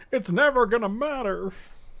gonna... It's never gonna matter!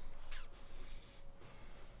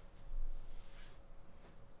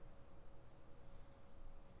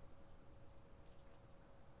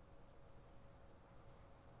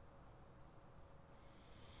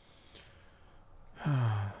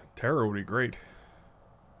 Terror would be great.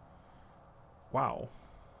 Wow.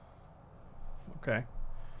 Okay.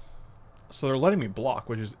 So they're letting me block,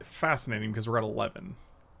 which is fascinating because we're at 11.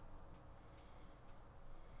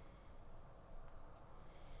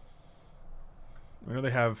 I know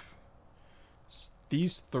they have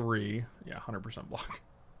these 3. Yeah, 100% block.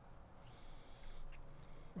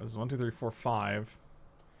 This is 1, 2, 3, 4, 5.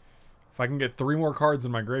 If I can get 3 more cards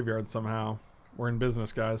in my graveyard somehow, we're in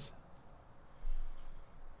business, guys.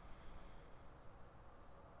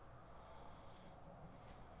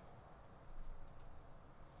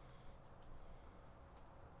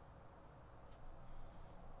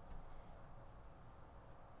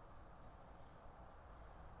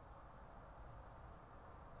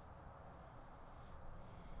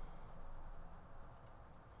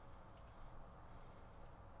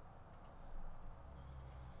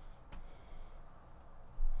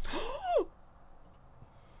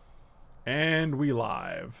 And we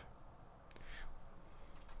live.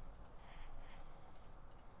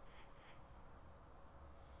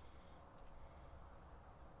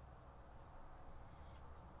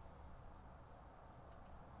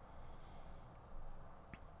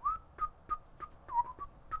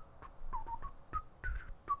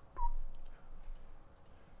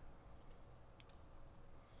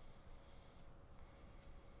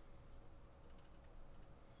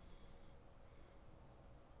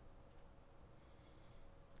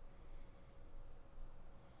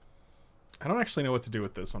 I don't actually know what to do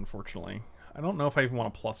with this, unfortunately. I don't know if I even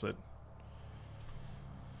want to plus it.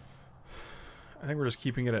 I think we're just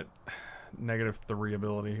keeping it at -3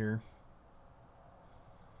 ability here.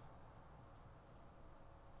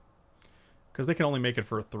 Because they can only make it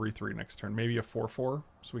for a 3/3 next turn. Maybe a 4/4,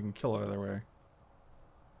 so we can kill it either way.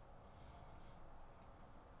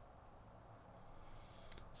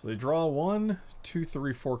 So they draw 1, 2,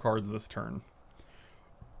 3, 4 cards this turn.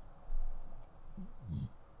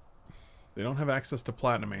 They don't have access to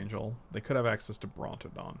Platinum Angel. They could have access to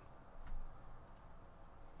Brontodon.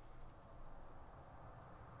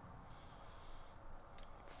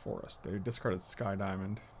 Forest. They discarded Sky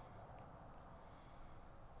Diamond.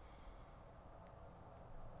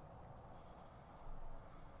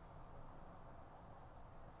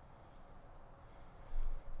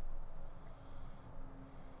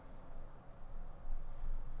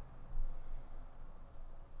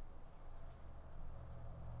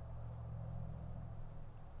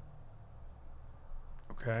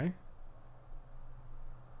 Okay.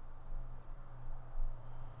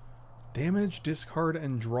 Damage, discard,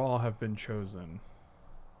 and draw have been chosen.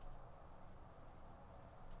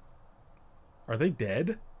 Are they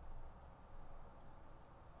dead?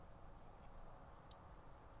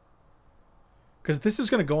 Because this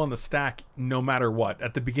is going to go on the stack no matter what.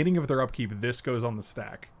 At the beginning of their upkeep, this goes on the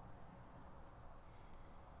stack.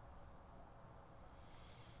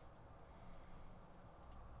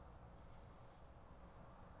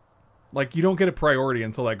 Like, you don't get a priority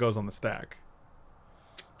until that goes on the stack.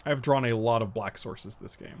 I've drawn a lot of black sources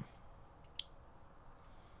this game.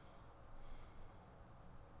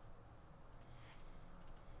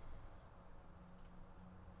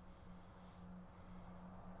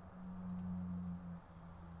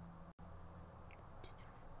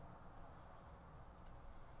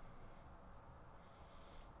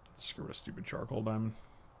 Let's get rid of stupid Charcoal Diamond.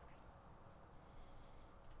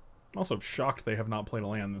 I'm also shocked they have not played a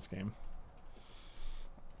land this game.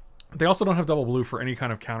 They also don't have double blue for any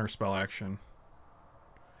kind of counterspell action.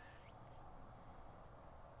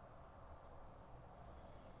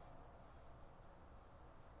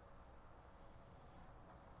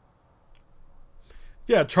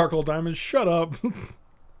 Yeah, Charcoal Diamond, shut up.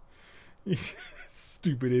 You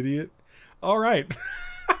stupid idiot. Alright.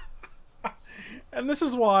 And this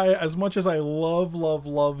is why, as much as I love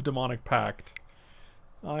Demonic Pact,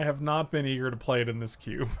 I have not been eager to play it in this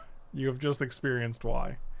cube. You have just experienced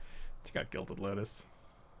why. It's got Gilded Lotus.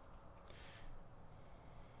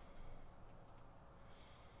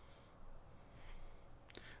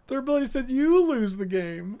 Their ability said you lose the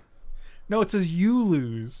game. No, it says you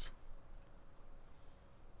lose.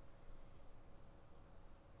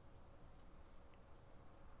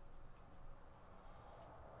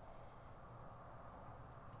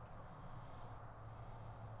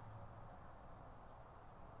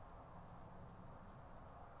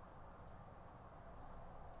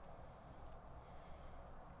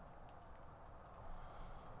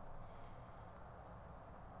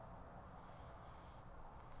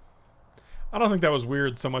 I don't think that was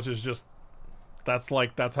weird so much as just that's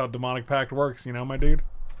how Demonic Pact works, you know, my dude.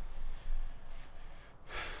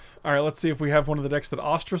 Alright, let's see if we have one of the decks that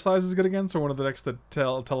Ostracize is good against, or one of the decks that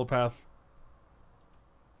Telepath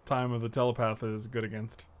Time of the Telepath is good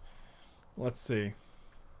against. Let's see.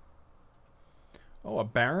 Oh, a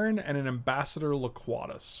Baron and an Ambassador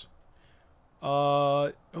Laquatus.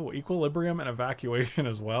 Oh, Equilibrium and Evacuation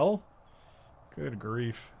as well? Good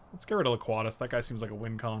grief. Let's get rid of Laquatus. That guy seems like a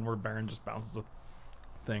win con where Baron just bounces a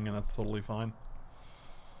thing and that's totally fine.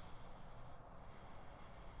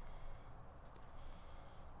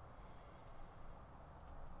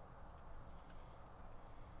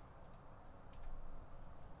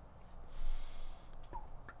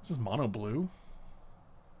 This is mono blue.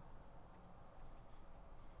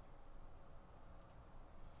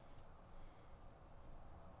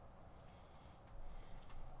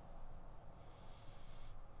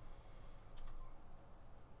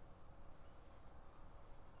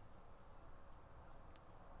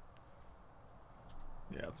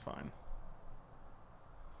 Yeah, it's fine.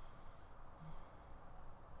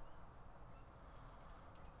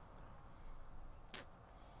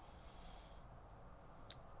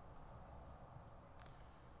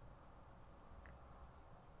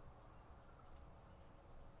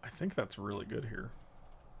 think that's really good here.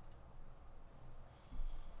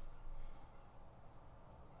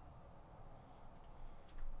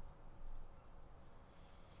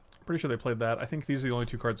 Pretty sure they played that. I think these are the only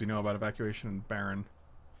two cards we know about: Evacuation and Baron.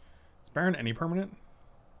 Is Baron any permanent?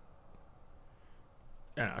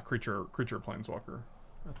 Yeah, creature planeswalker.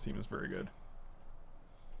 That seems very good.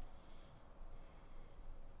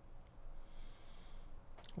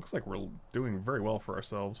 Looks like we're doing very well for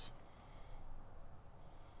ourselves.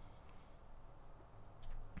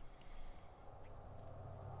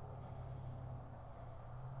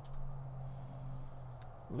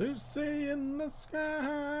 Lucy in the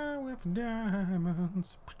sky with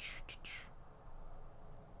diamonds.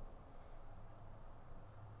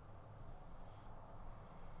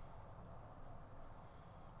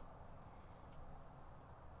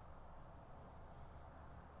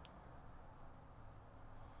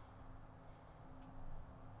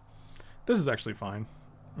 This is actually fine.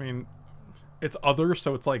 I mean, it's other,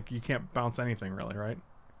 so it's like you can't bounce anything really, right?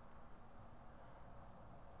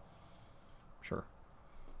 Sure.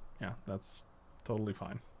 Yeah, that's totally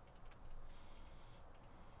fine.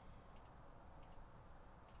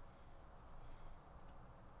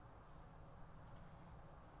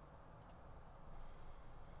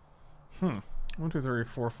 Hmm. 1, 2, 3,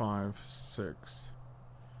 4, 5, 6.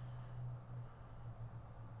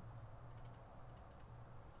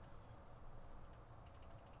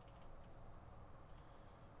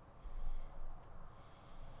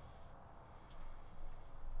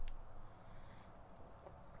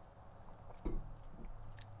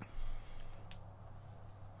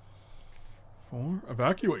 For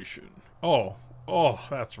evacuation. Oh,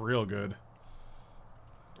 that's real good.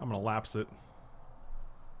 I'm gonna lapse it.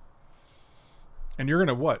 And you're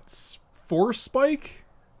gonna what? Force spike?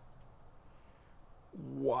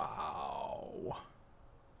 Wow.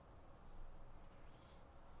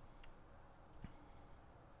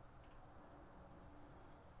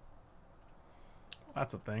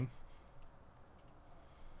 That's a thing.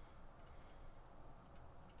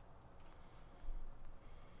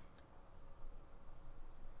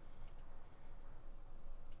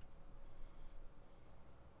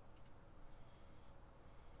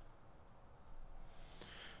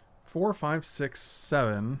 Four, 5, 6,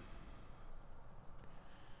 7.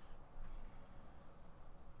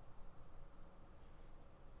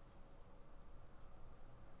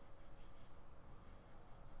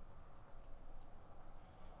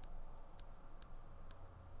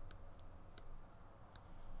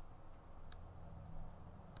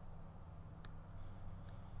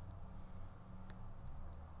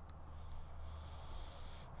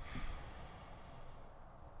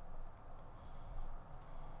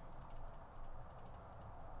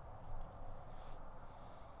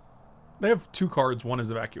 They have two cards. One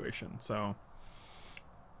is evacuation, so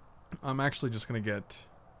I'm actually just going to get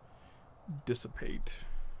dissipate.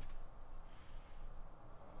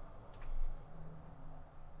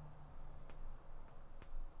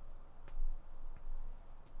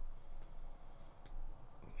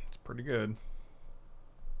 It's pretty good.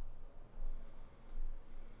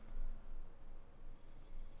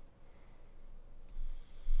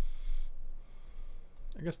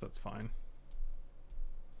 I guess that's fine.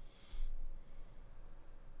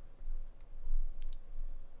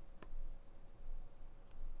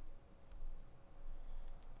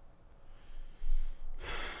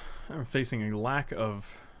 I'm facing a lack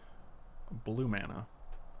of blue mana.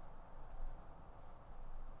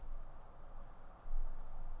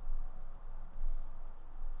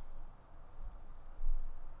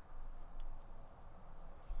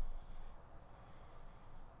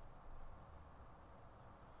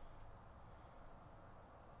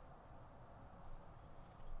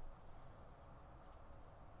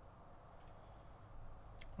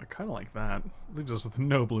 I kind of like that. Leaves us with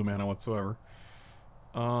no blue mana whatsoever.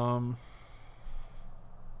 1,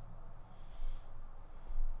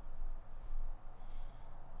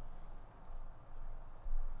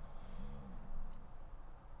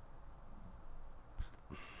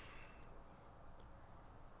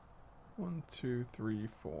 2, 3,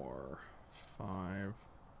 4, 5.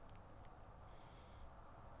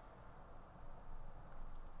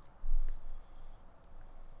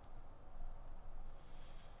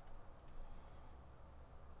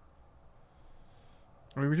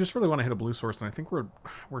 I mean, we just really want to hit a blue source, and I think we're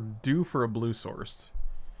due for a blue source.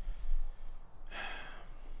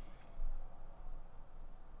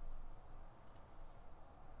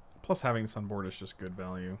 Plus, having this on board is just good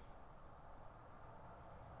value.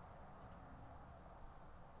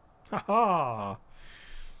 Haha!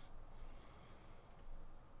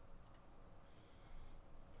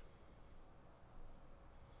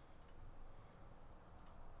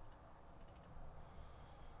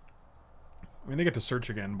 mean, they get to search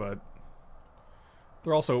again, but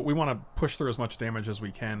they're also... We want to push through as much damage as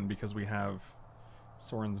we can because we have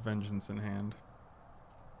Soren's Vengeance in hand.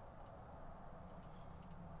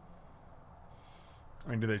 I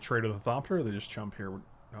mean, do they trade with a Thopter or they just chump here?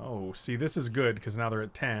 Oh, see, this is good because now they're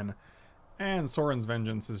at 10. And Soren's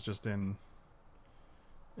Vengeance is just in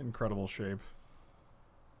incredible shape.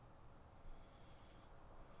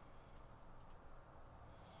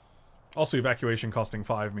 Also, evacuation costing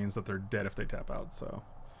 5 means that they're dead if they tap out, so...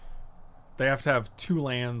 They have to have 2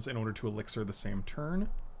 lands in order to elixir the same turn.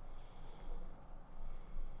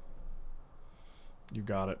 You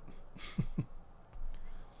got it.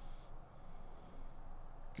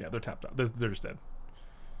 Yeah, they're tapped out. They're just dead.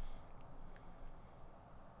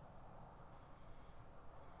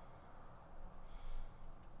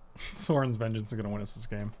 Soren's Vengeance is going to win us this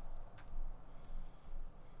game.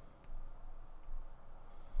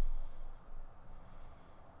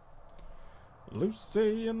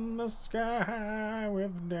 Lucy in the sky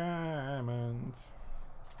with diamonds.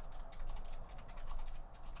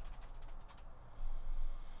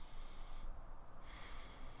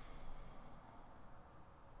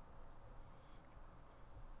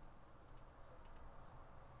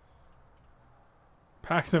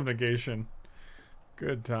 Pact of Negation.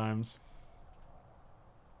 Good times.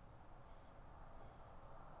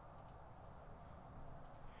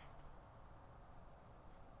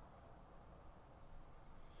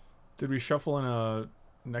 Did we shuffle in a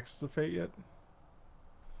Nexus of Fate yet?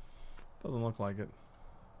 Doesn't look like it.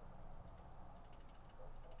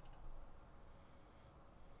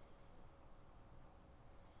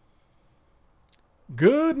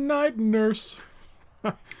 Good night, nurse.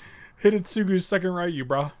 Hidetsugu's second right, you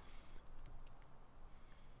brah.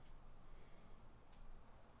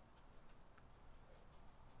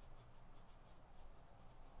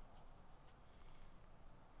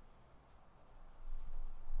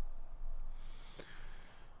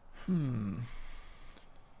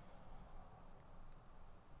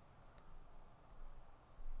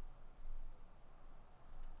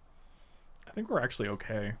 I think we're actually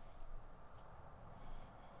okay.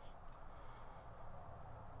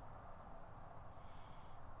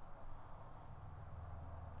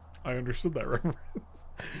 I understood that reference.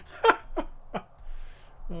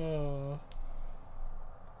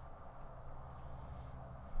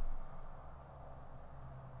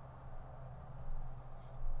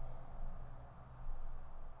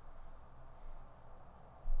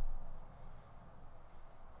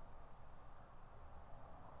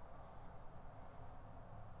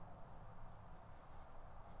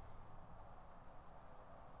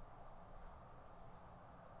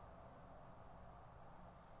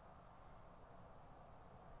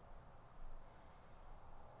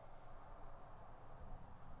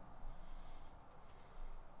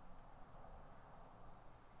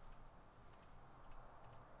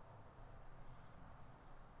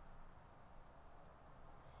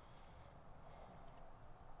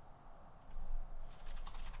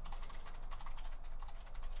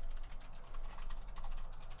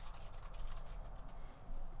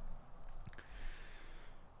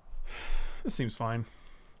 This seems fine.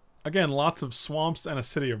 Again, lots of swamps and a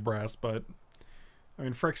city of brass, but I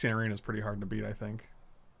mean, Phyrexian Arena is pretty hard to beat, I think.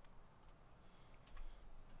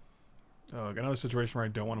 Oh, another situation where I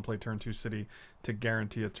don't want to play turn 2 city to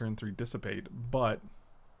guarantee a turn 3 dissipate, but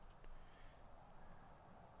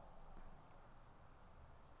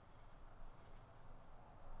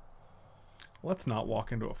let's not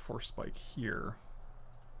walk into a force spike here.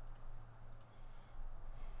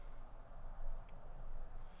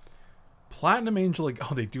 Platinum Angel...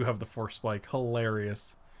 Oh, they do have the force spike.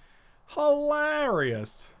 Hilarious.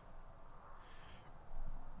 Hilarious.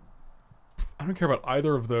 I don't care about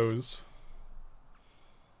either of those.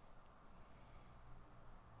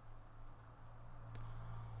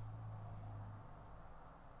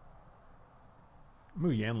 Mu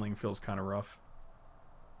Yanling feels kind of rough.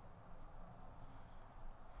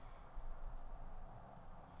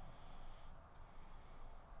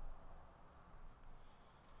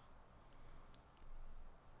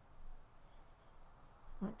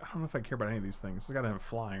 I don't know if I care about any of these things. I gotta have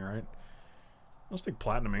flying, right? Let's take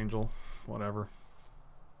Platinum Angel. Whatever.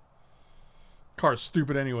 Card's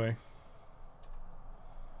stupid anyway.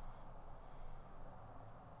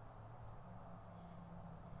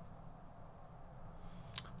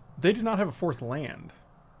 They did not have a fourth land.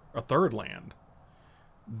 A third land.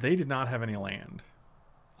 They did not have any land.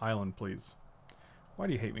 Island, please. Why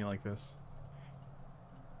do you hate me like this?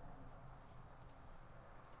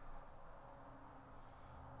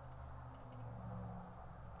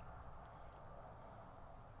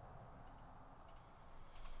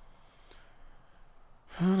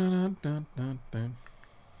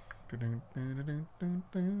 Oh,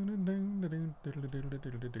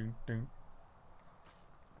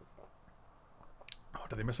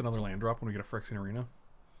 did they miss another land drop when we get a Phyrexian Arena?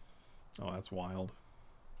 Oh, that's wild.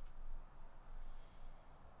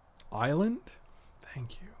 Island?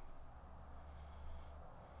 Thank you.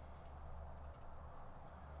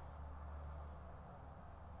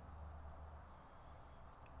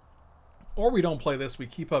 Or we don't play this, we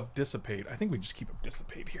keep up Dissipate. I think we just keep up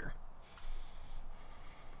Dissipate here.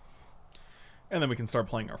 And then we can start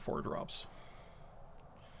playing our 4-drops.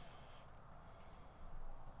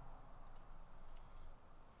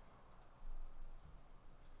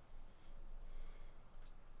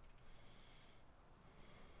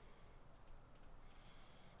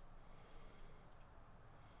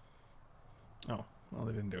 Oh, well,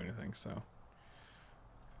 they didn't do anything, so...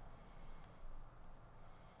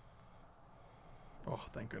 Oh,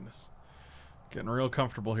 thank goodness. Getting real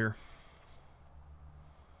comfortable here.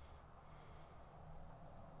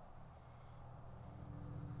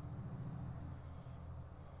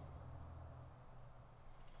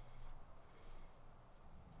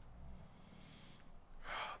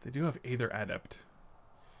 They do have Aether Adept.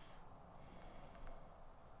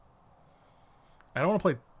 I don't want to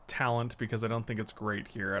play Talent because I don't think it's great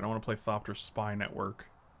here. I don't want to play Thopter Spy Network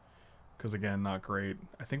because, again, not great.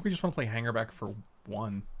 I think we just want to play Hangerback for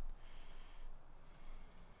 1.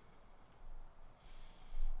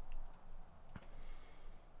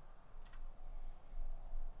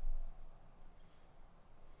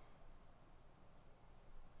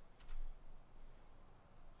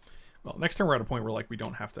 Well, next time we're at a point where like we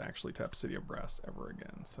don't have to actually tap City of Brass ever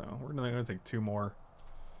again. So we're going to take 2 more.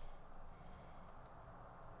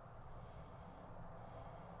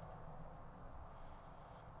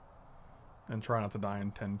 And try not to die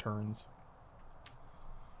in 10 turns.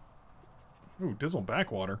 Ooh, Dismal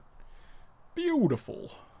Backwater.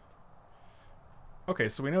 Beautiful. Okay,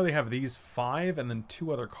 so we know they have these 5 and then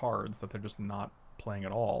 2 other cards that they're just not playing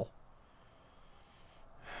at all.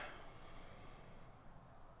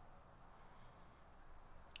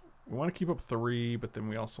 We want to keep up 3, but then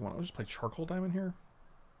we also want to just play Charcoal Diamond here.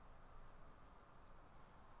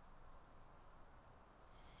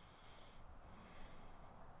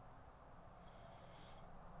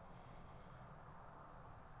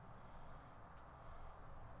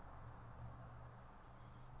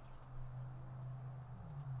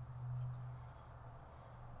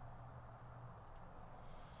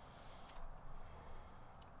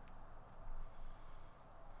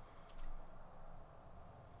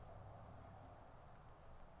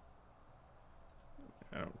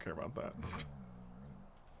 I don't care about that.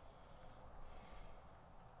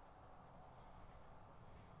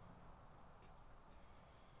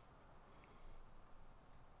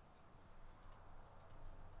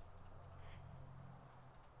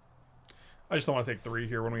 I just don't want to take 3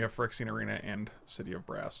 here when we have Phyrexian Arena and City of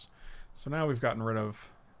Brass. So now we've gotten rid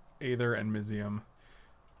of Aether and Mizium.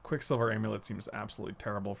 Quicksilver Amulet seems absolutely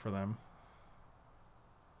terrible for them.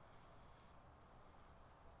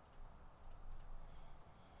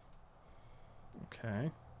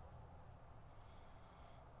 Okay.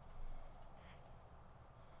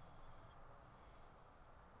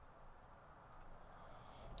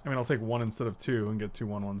 I mean, I'll take 1 instead of 2 and get 2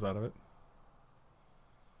 1/1s out of it.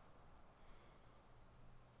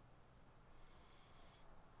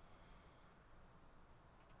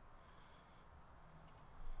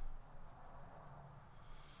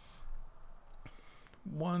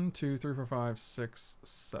 One, 2, 3, 4, 5, 6,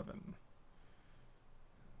 7.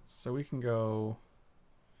 So we can go...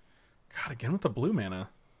 God, again with the blue mana.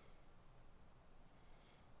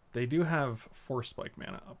 They do have 4 spike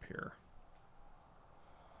mana up here.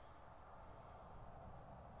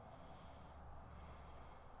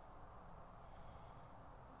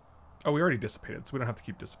 Oh, we already dissipated, so we don't have to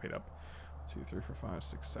keep dissipate up. 2, 3, 4, 5,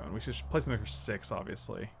 6, 7. We should play something for 6,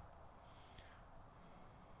 obviously.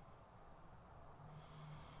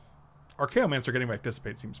 Archaeomancer getting back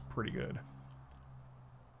dissipate seems pretty good.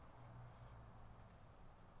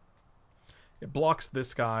 It blocks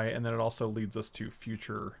this guy, and then it also leads us to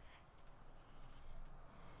future...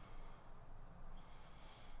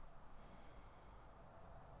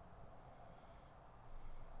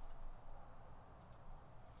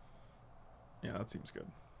 Yeah, that seems good.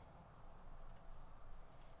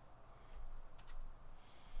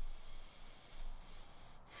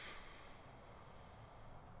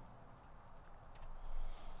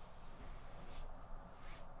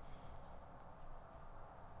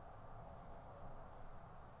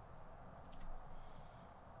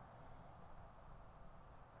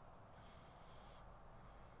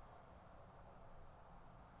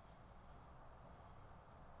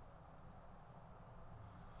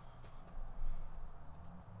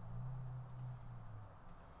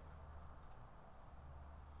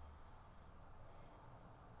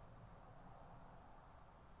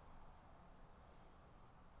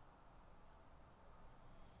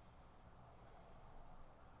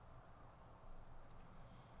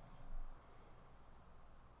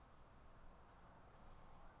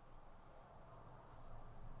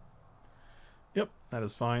 Yep, that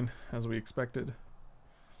is fine, as we expected.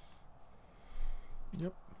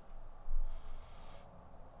 Yep.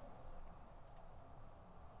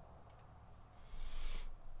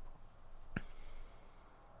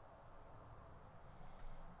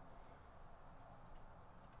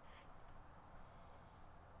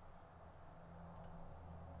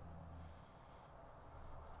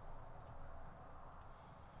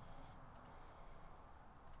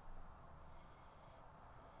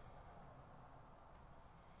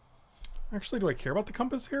 Actually, do I care about the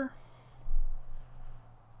compass here?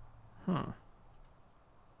 Huh.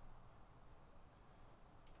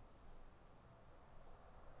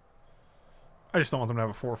 I just don't want them to have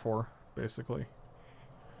a 4-4, basically.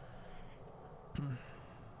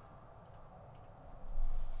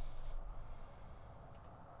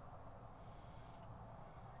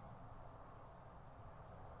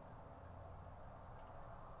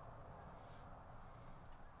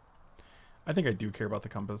 I think I do care about the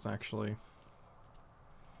compass, actually.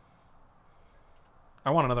 I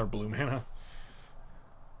want another blue mana.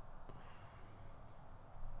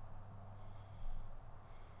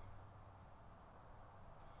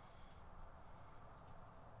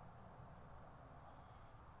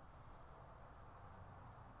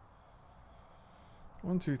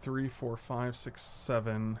 One, two, three, four, five, six,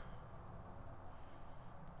 seven.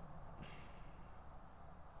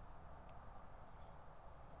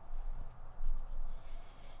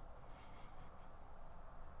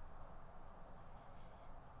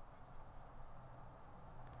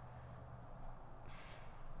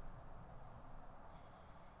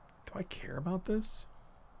 Do I care about this?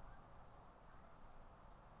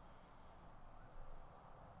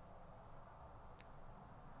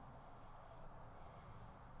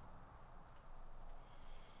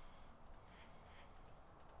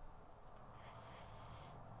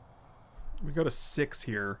 We go to 6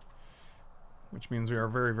 here, which means we are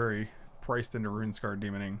very, very priced into Runescar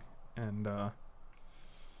Demoning and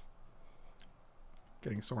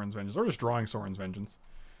getting Sorin's Vengeance, or just drawing Sorin's Vengeance.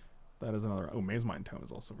 That is another... Oh, Maze Mind Tome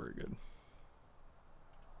is also very good.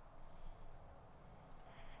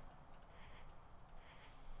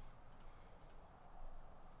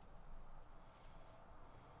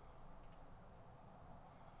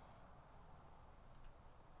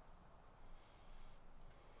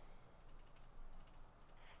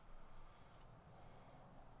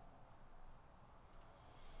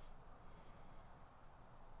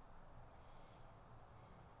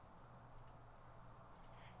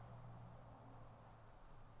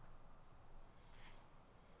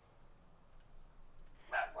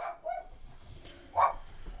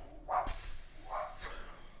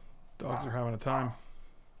 Dogs are having a time.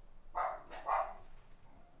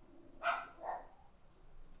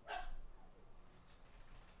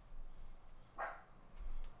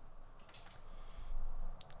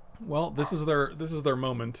 Well, this is their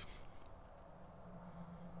moment.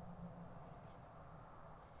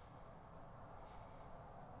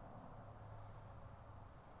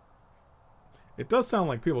 It does sound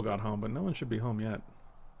like people got home, but no one should be home yet.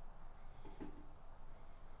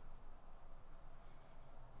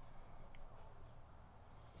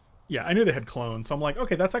 Yeah, I knew they had clones, so I'm like,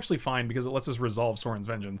 okay, that's actually fine because it lets us resolve Sorin's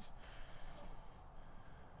Vengeance.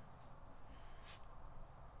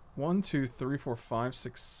 1, 2, 3, 4, 5,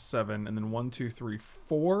 6, 7, and then 1, 2, 3,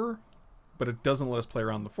 4. But it doesn't let us play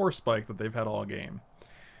around the Force Spike that they've had all game,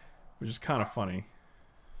 which is kind of funny.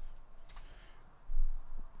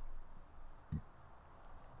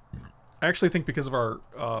 I actually think because of our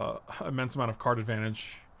immense amount of card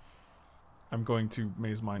advantage, I'm going to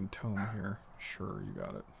Maze Mind Tome here. Sure, you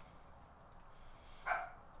got it.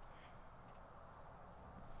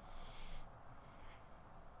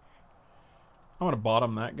 I'm going to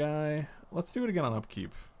bottom that guy. Let's do it again on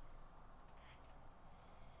upkeep.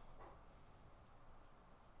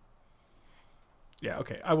 Yeah,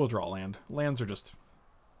 okay. I will draw land. Lands are just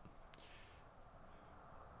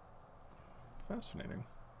fascinating.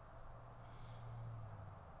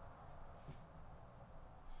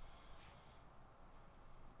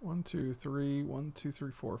 One, two, three. 1, 2,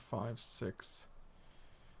 3, 4, 5, 6.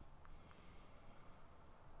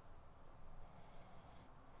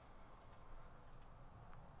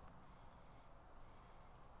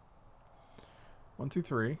 One, two,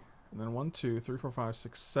 three, and then 1, 2, 3, 4, 5,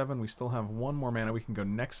 6, 7. We still have one more mana. We can go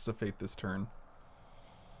Nexus of Fate this turn.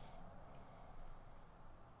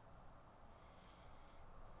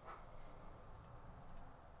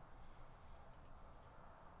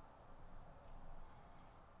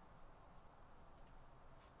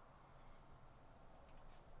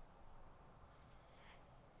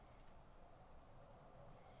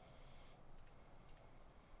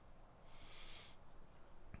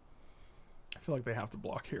 I feel like they have to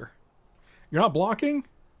block here. You're not blocking?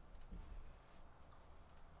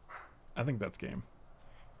 I think that's game.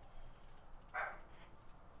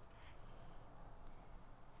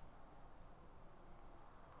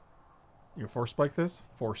 You force spike this?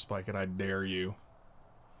 Force spike it, I dare you.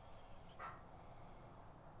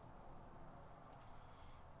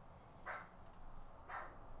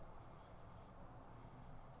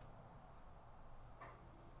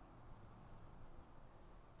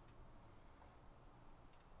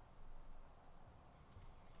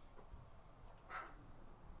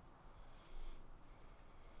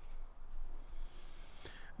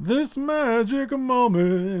 This magic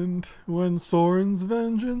moment when Soren's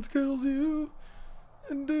vengeance kills you.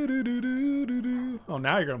 And do do do do do do. Oh,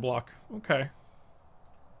 now you're gonna block. Okay.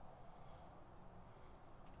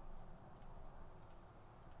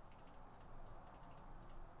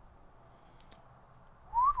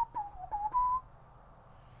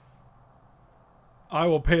 I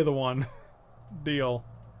will pay the one. Deal.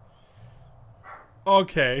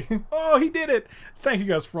 Okay. Oh, he did it. Thank you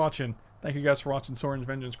guys for watching. Thank you guys for watching Soren's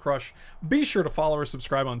Vengeance Crush. Be sure to follow or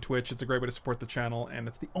subscribe on Twitch. It's a great way to support the channel, and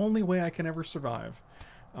it's the only way I can ever survive.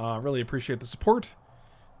 Really appreciate the support.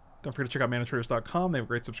 Don't forget to check out manatraders.com. They have a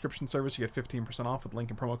great subscription service. You get 15% off with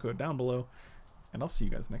link and promo code down below. And I'll see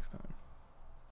you guys next time.